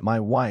idea that my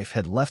wife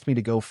had left me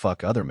to go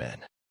fuck other men.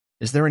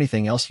 Is there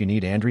anything else you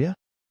need, Andrea?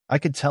 I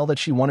could tell that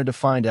she wanted to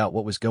find out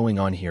what was going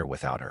on here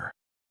without her.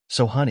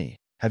 So, honey,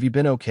 have you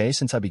been okay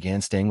since I began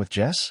staying with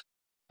Jess?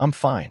 I'm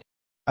fine.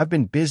 I've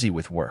been busy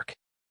with work.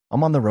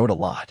 I'm on the road a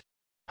lot.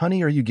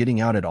 Honey, are you getting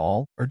out at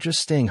all, or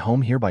just staying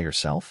home here by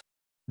yourself?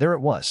 There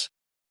it was.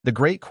 The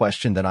great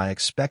question that I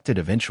expected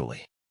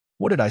eventually.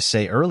 What did I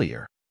say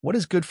earlier? What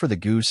is good for the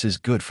goose is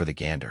good for the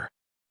gander.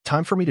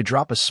 Time for me to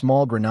drop a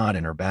small grenade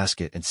in her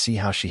basket and see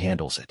how she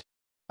handles it.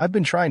 I've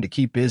been trying to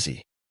keep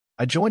busy.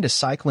 I joined a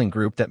cycling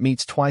group that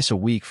meets twice a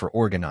week for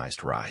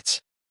organized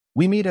rides.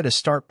 We meet at a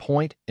start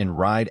point and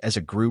ride as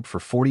a group for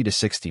 40 to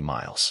 60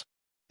 miles.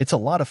 It's a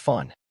lot of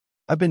fun.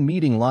 I've been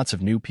meeting lots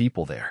of new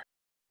people there.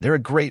 They're a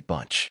great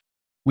bunch.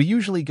 We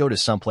usually go to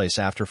someplace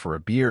after for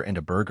a beer and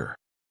a burger.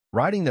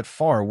 Riding that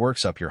far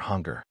works up your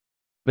hunger.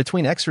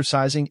 Between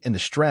exercising and the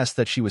stress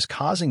that she was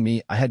causing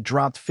me, I had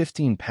dropped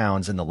 15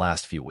 pounds in the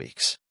last few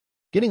weeks.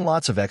 Getting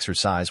lots of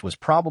exercise was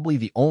probably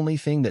the only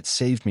thing that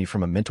saved me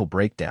from a mental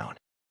breakdown.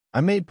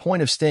 I made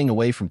point of staying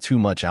away from too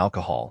much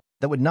alcohol.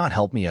 That would not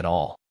help me at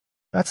all.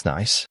 That's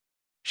nice.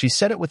 She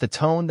said it with a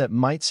tone that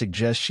might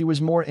suggest she was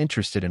more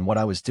interested in what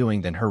I was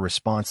doing than her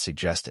response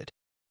suggested.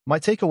 My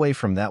takeaway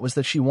from that was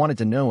that she wanted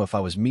to know if I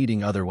was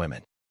meeting other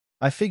women.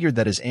 I figured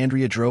that as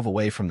Andrea drove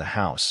away from the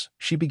house,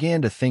 she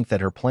began to think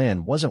that her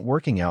plan wasn't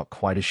working out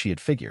quite as she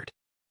had figured.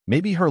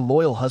 Maybe her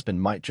loyal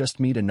husband might just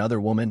meet another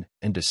woman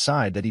and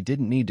decide that he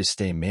didn't need to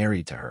stay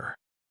married to her.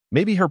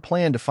 Maybe her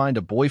plan to find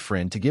a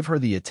boyfriend to give her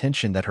the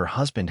attention that her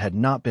husband had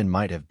not been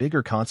might have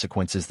bigger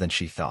consequences than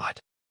she thought.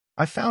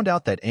 I found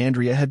out that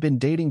Andrea had been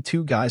dating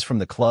 2 guys from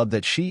the club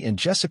that she and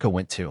Jessica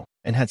went to,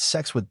 and had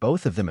sex with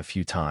both of them a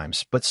few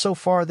times, but so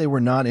far they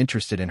were not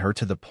interested in her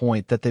to the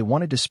point that they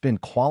wanted to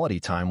spend quality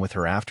time with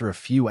her after a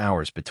few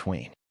hours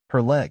between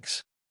her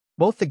legs.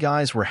 Both the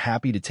guys were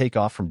happy to take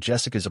off from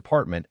Jessica's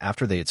apartment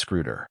after they had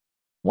screwed her.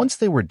 Once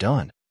they were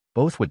done,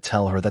 both would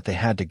tell her that they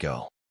had to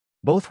go.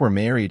 Both were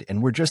married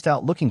and were just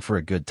out looking for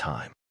a good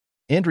time.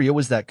 Andrea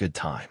was that good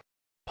time.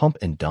 Pump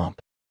and dump.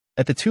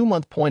 At the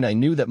 2-month point, I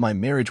knew that my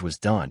marriage was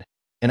done,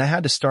 and I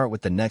had to start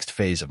with the next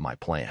phase of my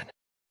plan.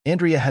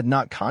 Andrea had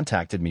not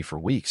contacted me for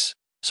weeks,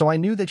 so I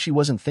knew that she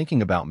wasn't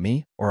thinking about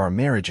me or our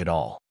marriage at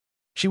all.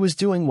 She was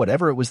doing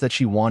whatever it was that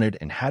she wanted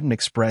and hadn't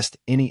expressed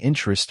any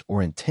interest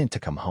or intent to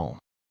come home.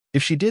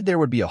 If she did, there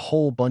would be a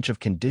whole bunch of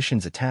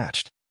conditions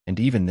attached, and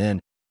even then,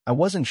 I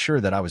wasn't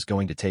sure that I was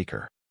going to take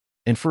her.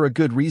 And for a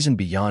good reason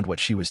beyond what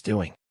she was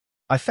doing.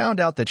 I found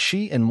out that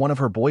she and one of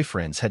her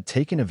boyfriends had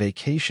taken a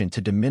vacation to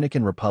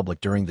Dominican Republic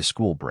during the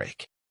school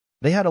break.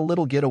 They had a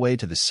little getaway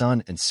to the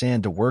sun and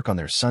sand to work on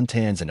their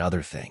suntans and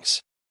other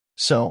things.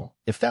 So,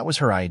 if that was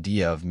her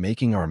idea of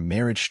making our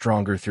marriage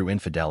stronger through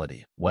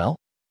infidelity, well,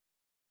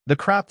 the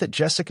crap that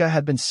Jessica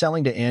had been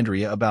selling to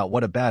Andrea about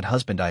what a bad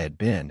husband I had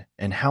been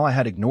and how I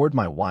had ignored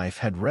my wife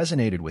had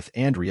resonated with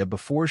Andrea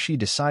before she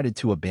decided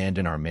to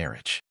abandon our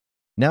marriage.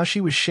 Now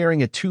she was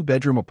sharing a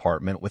 2-bedroom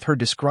apartment with her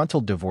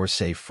disgruntled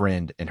divorcee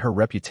friend, and her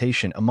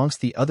reputation amongst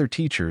the other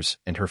teachers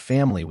and her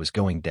family was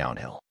going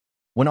downhill.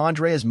 When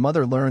Andrea's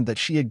mother learned that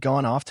she had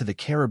gone off to the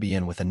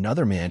Caribbean with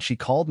another man, she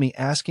called me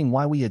asking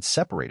why we had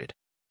separated.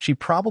 She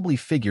probably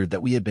figured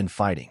that we had been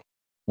fighting.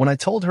 When I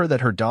told her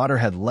that her daughter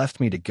had left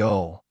me to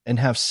go and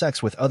have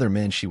sex with other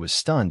men, she was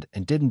stunned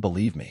and didn't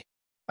believe me.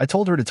 I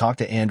told her to talk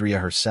to Andrea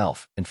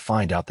herself and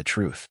find out the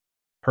truth.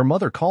 Her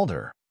mother called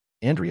her.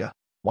 "Andrea,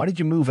 why did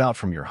you move out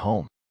from your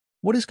home?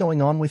 What is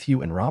going on with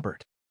you and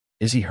Robert?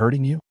 Is he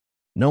hurting you?"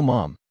 "No,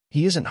 Mom,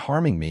 he isn't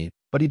harming me,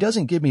 but he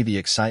doesn't give me the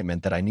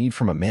excitement that I need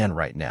from a man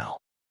right now.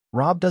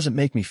 Rob doesn't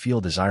make me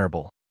feel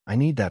desirable. I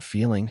need that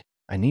feeling.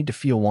 I need to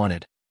feel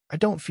wanted. I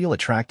don't feel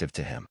attractive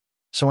to him,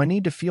 so I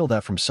need to feel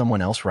that from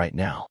someone else right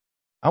now.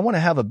 I want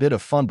to have a bit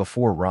of fun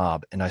before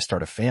Rob and I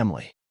start a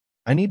family.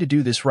 I need to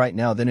do this right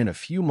now, then in a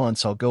few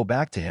months I'll go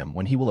back to him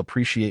when he will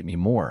appreciate me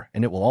more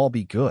and it will all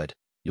be good.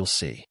 You'll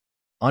see."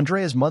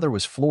 Andrea's mother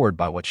was floored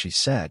by what she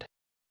said.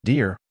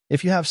 "Dear,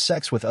 if you have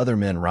sex with other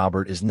men,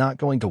 Robert is not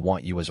going to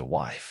want you as a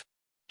wife.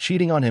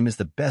 Cheating on him is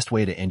the best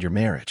way to end your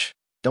marriage.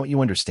 Don't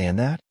you understand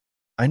that?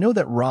 I know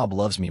that Rob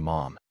loves me,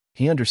 Mom.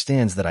 He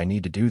understands that I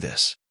need to do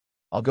this.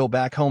 I'll go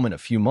back home in a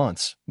few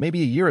months,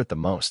 maybe a year at the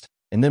most,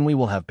 and then we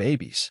will have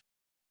babies.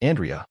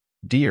 Andrea,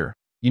 dear,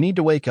 you need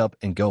to wake up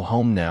and go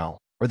home now,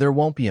 or there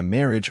won't be a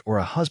marriage or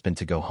a husband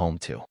to go home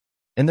to.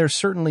 And there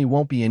certainly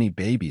won't be any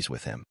babies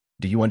with him.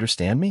 Do you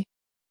understand me?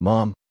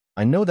 Mom,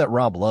 I know that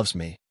Rob loves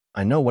me.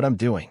 I know what I'm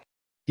doing."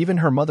 Even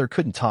her mother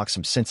couldn't talk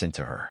some sense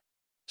into her.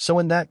 So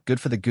in that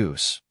good for the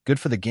goose, good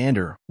for the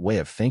gander way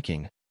of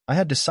thinking, I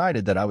had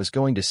decided that I was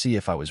going to see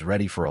if I was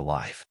ready for a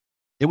life.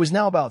 It was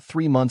now about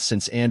 3 months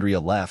since Andrea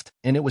left,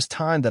 and it was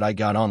time that I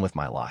got on with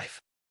my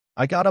life.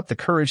 I got up the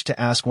courage to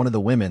ask one of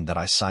the women that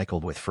I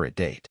cycled with for a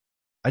date.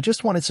 I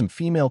just wanted some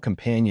female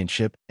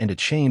companionship and a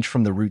change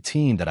from the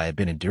routine that I had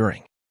been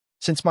enduring.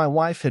 Since my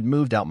wife had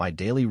moved out, my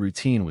daily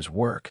routine was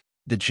work,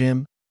 the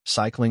gym,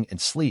 cycling, and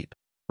sleep.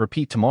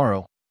 Repeat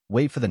tomorrow,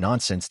 wait for the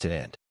nonsense to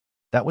end.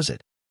 That was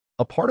it.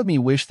 A part of me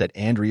wished that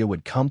Andrea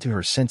would come to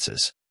her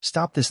senses,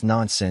 stop this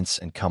nonsense,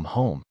 and come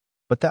home,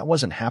 but that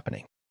wasn't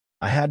happening.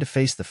 I had to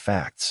face the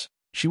facts.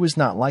 She was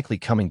not likely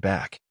coming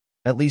back,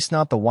 at least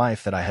not the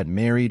wife that I had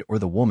married or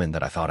the woman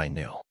that I thought I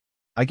knew.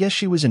 I guess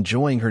she was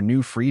enjoying her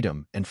new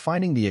freedom and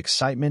finding the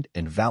excitement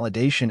and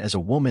validation as a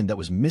woman that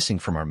was missing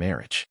from our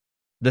marriage.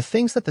 The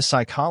things that the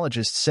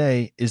psychologists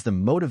say is the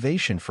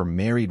motivation for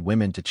married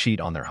women to cheat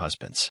on their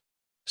husbands.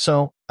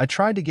 So, I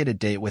tried to get a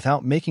date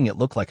without making it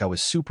look like I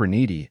was super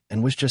needy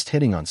and was just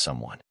hitting on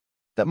someone.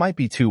 That might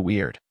be too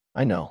weird,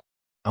 I know.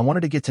 I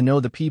wanted to get to know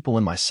the people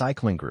in my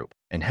cycling group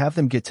and have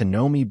them get to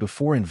know me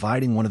before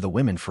inviting one of the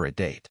women for a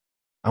date.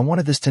 I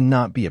wanted this to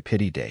not be a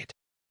pity date.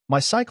 My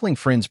cycling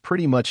friends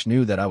pretty much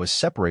knew that I was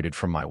separated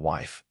from my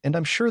wife, and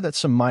I'm sure that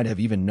some might have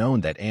even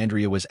known that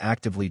Andrea was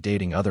actively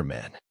dating other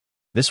men.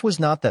 This was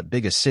not that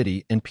big a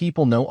city, and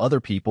people know other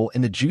people,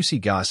 and the juicy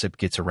gossip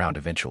gets around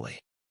eventually.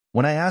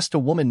 When I asked a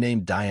woman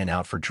named Diane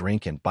out for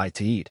drink and bite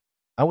to eat,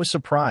 I was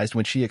surprised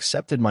when she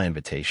accepted my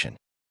invitation.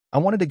 I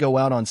wanted to go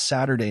out on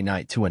Saturday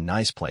night to a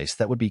nice place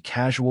that would be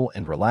casual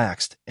and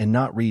relaxed and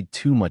not read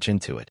too much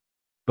into it.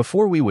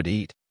 Before we would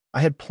eat,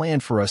 I had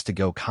planned for us to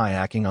go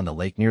kayaking on the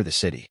lake near the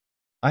city.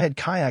 I had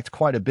kayaked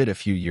quite a bit a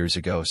few years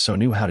ago, so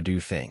knew how to do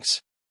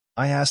things.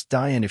 I asked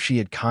Diane if she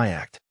had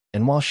kayaked,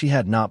 and while she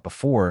had not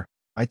before,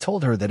 I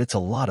told her that it's a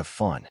lot of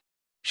fun.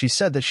 She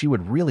said that she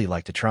would really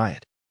like to try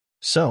it.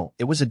 So,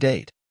 it was a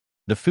date.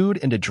 The food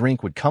and a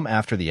drink would come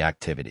after the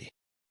activity.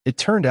 It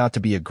turned out to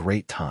be a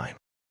great time.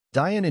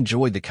 Diane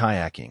enjoyed the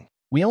kayaking.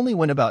 We only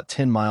went about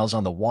 10 miles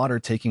on the water,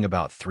 taking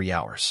about 3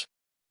 hours.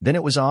 Then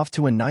it was off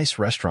to a nice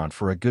restaurant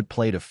for a good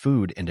plate of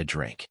food and a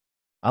drink.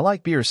 I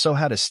like beer, so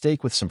had a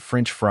steak with some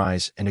French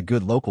fries and a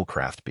good local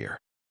craft beer.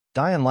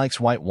 Diane likes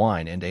white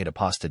wine and ate a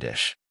pasta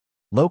dish.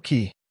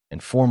 Low-key,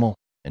 and formal,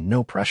 and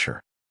no pressure.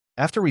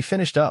 After we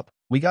finished up,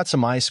 we got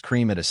some ice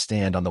cream at a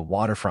stand on the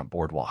waterfront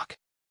boardwalk.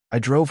 I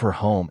drove her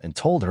home and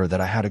told her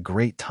that I had a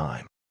great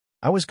time.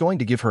 I was going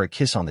to give her a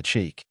kiss on the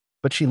cheek,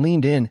 but she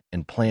leaned in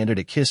and planted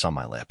a kiss on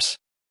my lips.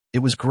 It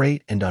was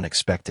great and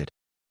unexpected.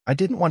 I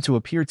didn't want to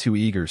appear too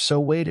eager, so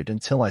waited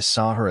until I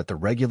saw her at the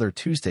regular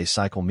Tuesday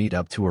cycle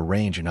meetup to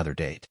arrange another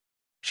date.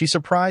 She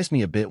surprised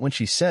me a bit when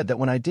she said that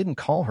when I didn't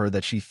call her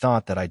that she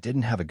thought that I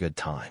didn't have a good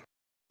time.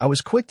 I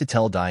was quick to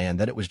tell Diane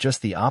that it was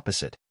just the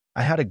opposite.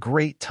 I had a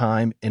great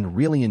time and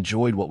really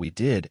enjoyed what we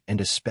did,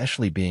 and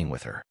especially being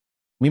with her.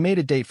 We made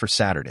a date for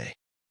Saturday,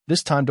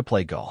 this time to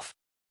play golf.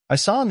 I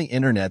saw on the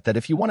internet that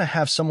if you want to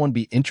have someone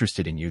be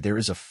interested in you, there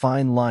is a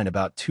fine line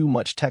about too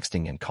much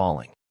texting and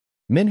calling.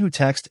 Men who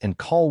text and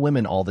call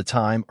women all the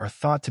time are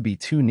thought to be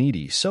too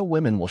needy, so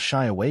women will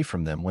shy away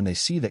from them when they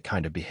see that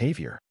kind of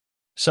behavior.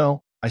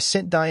 So, I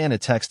sent Diane a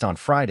text on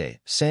Friday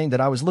saying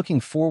that I was looking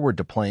forward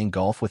to playing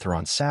golf with her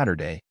on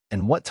Saturday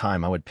and what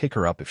time I would pick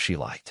her up if she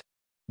liked.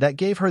 That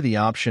gave her the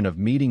option of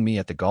meeting me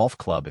at the golf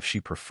club if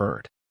she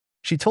preferred.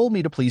 She told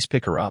me to please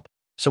pick her up,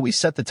 so we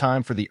set the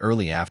time for the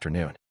early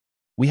afternoon.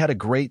 We had a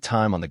great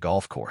time on the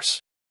golf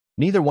course.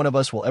 Neither one of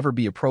us will ever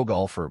be a pro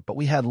golfer, but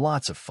we had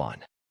lots of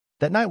fun.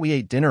 That night we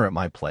ate dinner at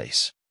my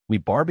place. We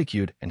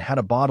barbecued and had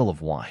a bottle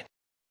of wine.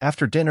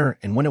 After dinner,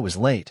 and when it was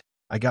late,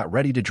 I got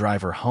ready to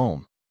drive her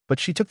home, but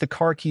she took the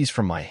car keys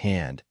from my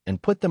hand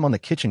and put them on the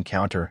kitchen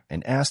counter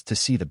and asked to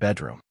see the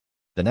bedroom.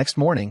 The next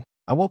morning,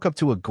 I woke up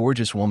to a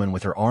gorgeous woman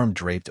with her arm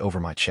draped over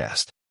my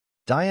chest.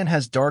 Diane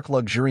has dark,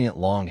 luxuriant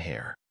long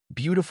hair,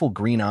 beautiful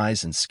green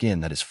eyes, and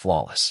skin that is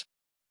flawless.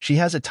 She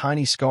has a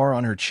tiny scar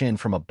on her chin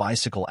from a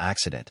bicycle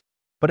accident,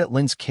 but it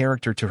lends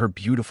character to her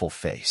beautiful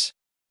face.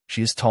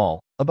 She is tall,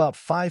 about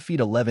 5 feet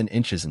 11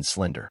 inches, and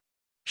slender.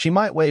 She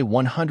might weigh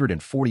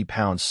 140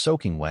 pounds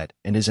soaking wet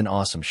and is in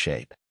awesome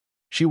shape.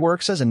 She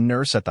works as a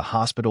nurse at the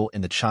hospital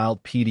in the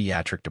child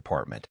pediatric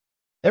department.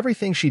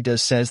 Everything she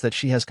does says that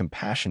she has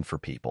compassion for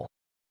people.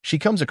 She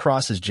comes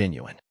across as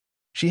genuine.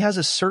 She has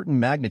a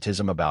certain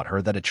magnetism about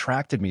her that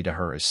attracted me to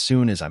her as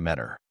soon as I met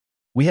her.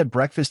 We had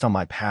breakfast on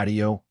my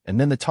patio, and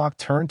then the talk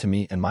turned to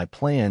me and my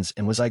plans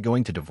and was I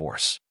going to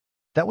divorce.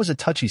 That was a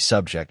touchy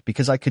subject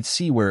because I could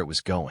see where it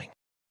was going.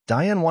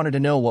 Diane wanted to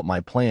know what my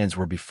plans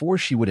were before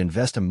she would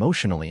invest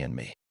emotionally in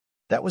me.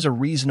 That was a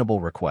reasonable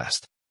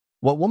request.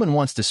 What woman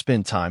wants to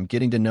spend time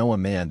getting to know a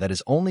man that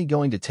is only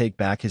going to take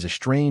back his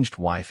estranged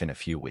wife in a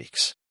few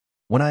weeks?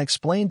 When I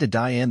explained to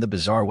Diane the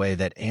bizarre way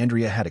that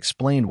Andrea had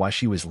explained why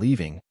she was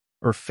leaving,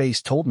 her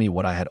face told me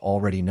what I had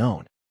already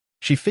known.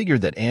 She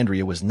figured that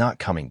Andrea was not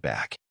coming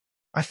back.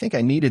 I think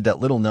I needed that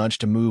little nudge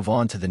to move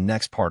on to the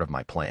next part of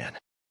my plan.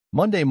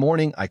 Monday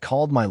morning, I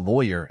called my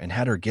lawyer and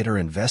had her get her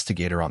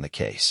investigator on the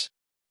case.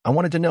 I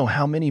wanted to know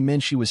how many men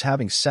she was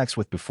having sex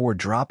with before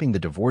dropping the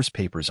divorce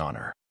papers on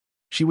her.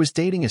 She was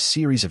dating a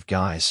series of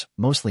guys,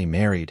 mostly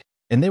married,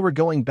 and they were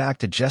going back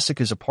to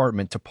Jessica's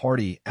apartment to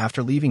party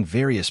after leaving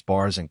various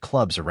bars and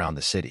clubs around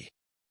the city.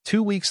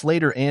 2 weeks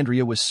later,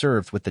 Andrea was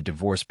served with the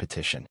divorce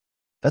petition.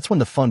 That's when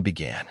the fun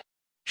began.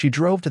 She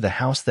drove to the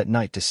house that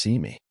night to see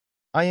me.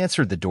 I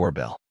answered the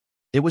doorbell.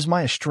 It was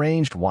my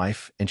estranged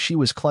wife, and she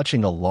was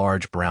clutching a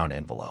large brown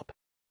envelope.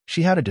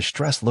 She had a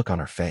distressed look on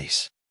her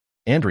face.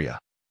 "Andrea,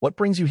 what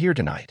brings you here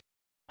tonight?"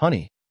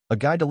 "Honey, a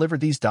guy delivered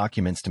these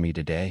documents to me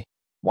today.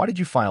 Why did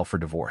you file for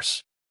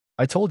divorce?"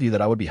 "I told you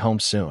that I would be home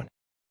soon.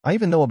 I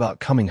even know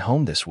about coming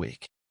home this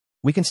week.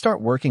 We can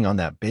start working on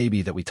that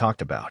baby that we talked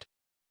about."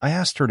 I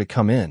asked her to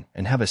come in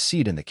and have a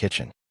seat in the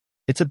kitchen.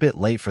 "It's a bit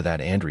late for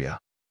that, Andrea.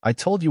 I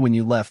told you when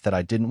you left that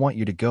I didn't want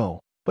you to go,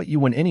 but you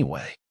went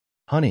anyway."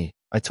 "Honey,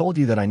 I told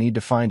you that I need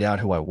to find out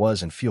who I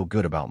was and feel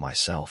good about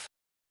myself."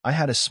 I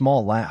had a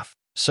small laugh.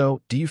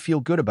 "So, do you feel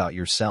good about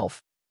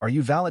yourself? Are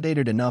you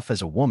validated enough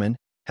as a woman?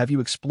 Have you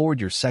explored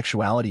your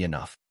sexuality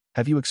enough?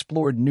 Have you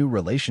explored new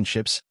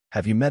relationships?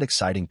 Have you met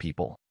exciting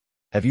people?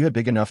 Have you had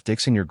big enough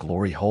dicks in your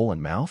glory hole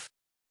and mouth?"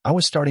 I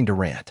was starting to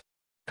rant.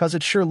 "'Cause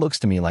it sure looks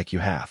to me like you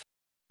have.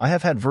 I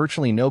have had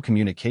virtually no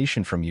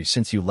communication from you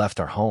since you left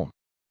our home.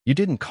 You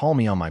didn't call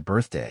me on my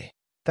birthday.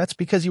 That's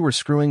because you were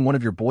screwing one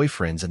of your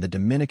boyfriends in the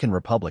Dominican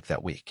Republic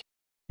that week.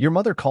 Your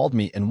mother called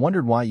me and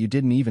wondered why you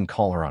didn't even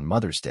call her on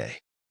Mother's Day.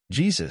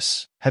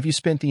 Jesus, have you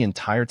spent the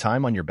entire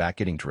time on your back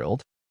getting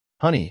drilled?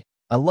 Honey,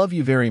 I love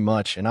you very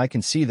much and I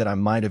can see that I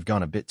might have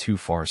gone a bit too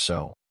far,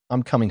 so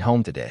I'm coming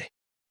home today."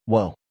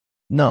 "Whoa.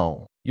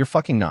 No, you're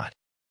fucking not."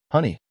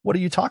 "Honey, what are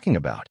you talking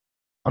about?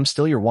 I'm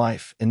still your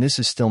wife and this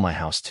is still my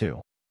house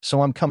too,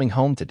 so I'm coming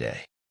home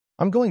today.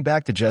 I'm going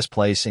back to Jess'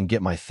 place and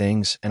get my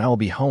things and I will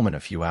be home in a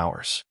few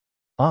hours."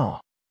 "Oh,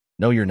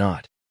 no you're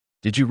not.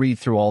 Did you read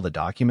through all the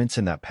documents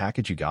in that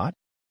package you got?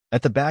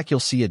 At the back you'll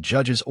see a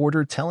judge's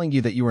order telling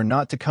you that you are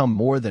not to come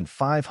more than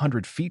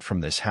 500 feet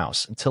from this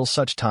house until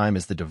such time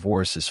as the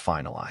divorce is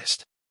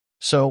finalized.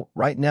 So,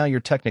 right now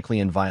you're technically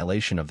in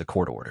violation of the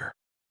court order.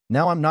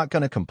 Now I'm not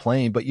going to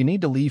complain, but you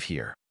need to leave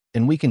here,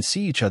 and we can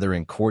see each other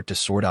in court to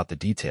sort out the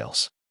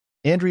details."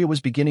 Andrea was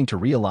beginning to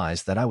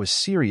realize that I was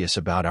serious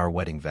about our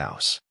wedding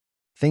vows.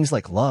 Things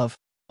like love,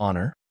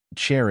 honor,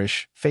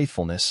 cherish,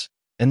 faithfulness,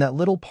 and that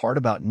little part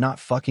about not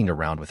fucking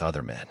around with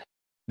other men.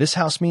 "This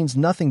house means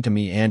nothing to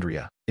me,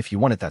 Andrea. If you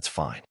want it, that's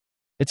fine.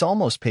 It's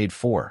almost paid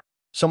for,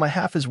 so my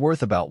half is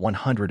worth about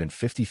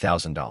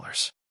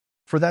 $150,000.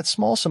 For that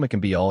small sum, it can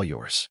be all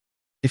yours.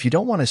 If you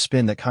don't want to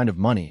spend that kind of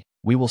money,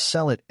 we will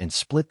sell it and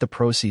split the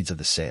proceeds of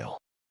the sale.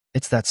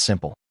 It's that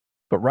simple.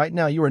 But right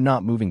now you are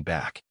not moving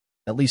back,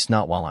 at least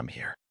not while I'm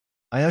here."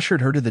 I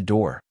ushered her to the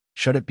door,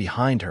 shut it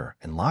behind her,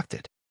 and locked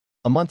it.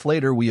 A month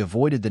later, we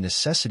avoided the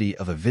necessity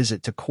of a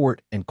visit to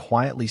court and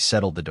quietly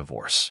settled the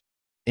divorce.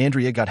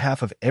 Andrea got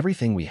half of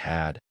everything we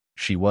had.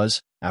 She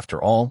was,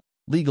 after all,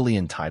 legally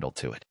entitled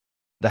to it.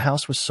 The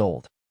house was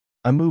sold.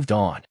 I moved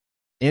on.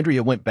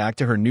 Andrea went back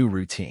to her new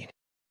routine.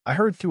 I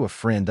heard through a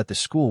friend that the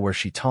school where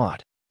she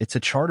taught, it's a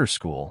charter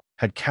school,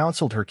 had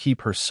counseled her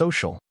keep her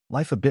social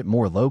life a bit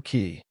more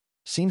low-key.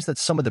 Seems that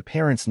some of the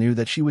parents knew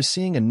that she was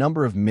seeing a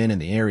number of men in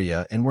the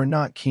area and were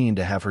not keen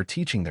to have her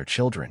teaching their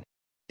children.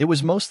 It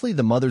was mostly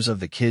the mothers of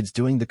the kids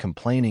doing the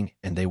complaining,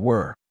 and they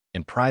were,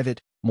 in private,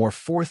 more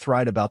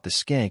forthright about the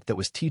skank that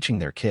was teaching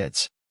their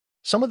kids.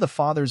 Some of the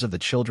fathers of the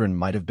children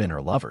might have been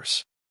her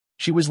lovers.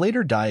 She was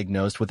later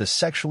diagnosed with a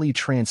sexually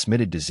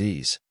transmitted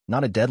disease,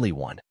 not a deadly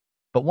one,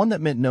 but one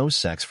that meant no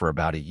sex for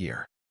about a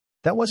year.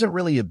 That wasn't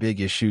really a big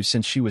issue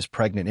since she was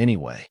pregnant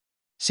anyway.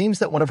 Seems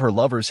that one of her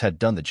lovers had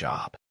done the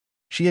job.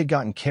 She had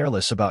gotten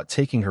careless about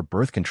taking her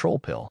birth control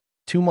pill,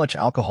 too much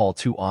alcohol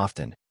too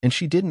often, and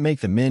she didn't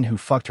make the men who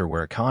fucked her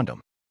wear a condom.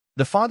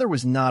 The father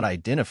was not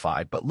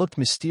identified but looked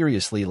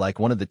mysteriously like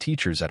one of the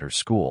teachers at her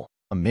school,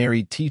 a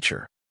married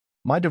teacher.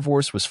 My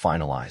divorce was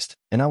finalized,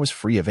 and I was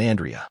free of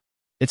Andrea.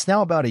 It's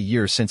now about a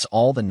year since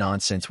all the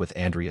nonsense with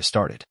Andrea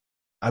started.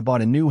 I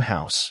bought a new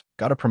house,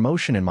 got a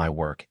promotion in my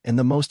work, and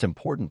the most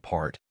important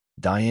part,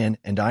 Diane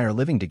and I are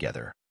living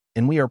together,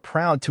 and we are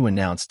proud to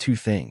announce two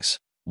things.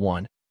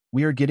 1,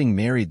 we are getting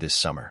married this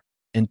summer,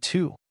 and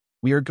 2,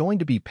 we are going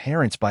to be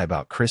parents by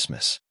about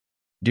Christmas.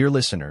 Dear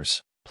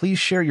listeners, please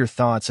share your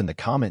thoughts in the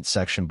comment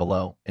section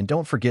below, and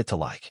don't forget to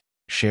like,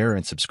 share,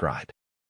 and subscribe.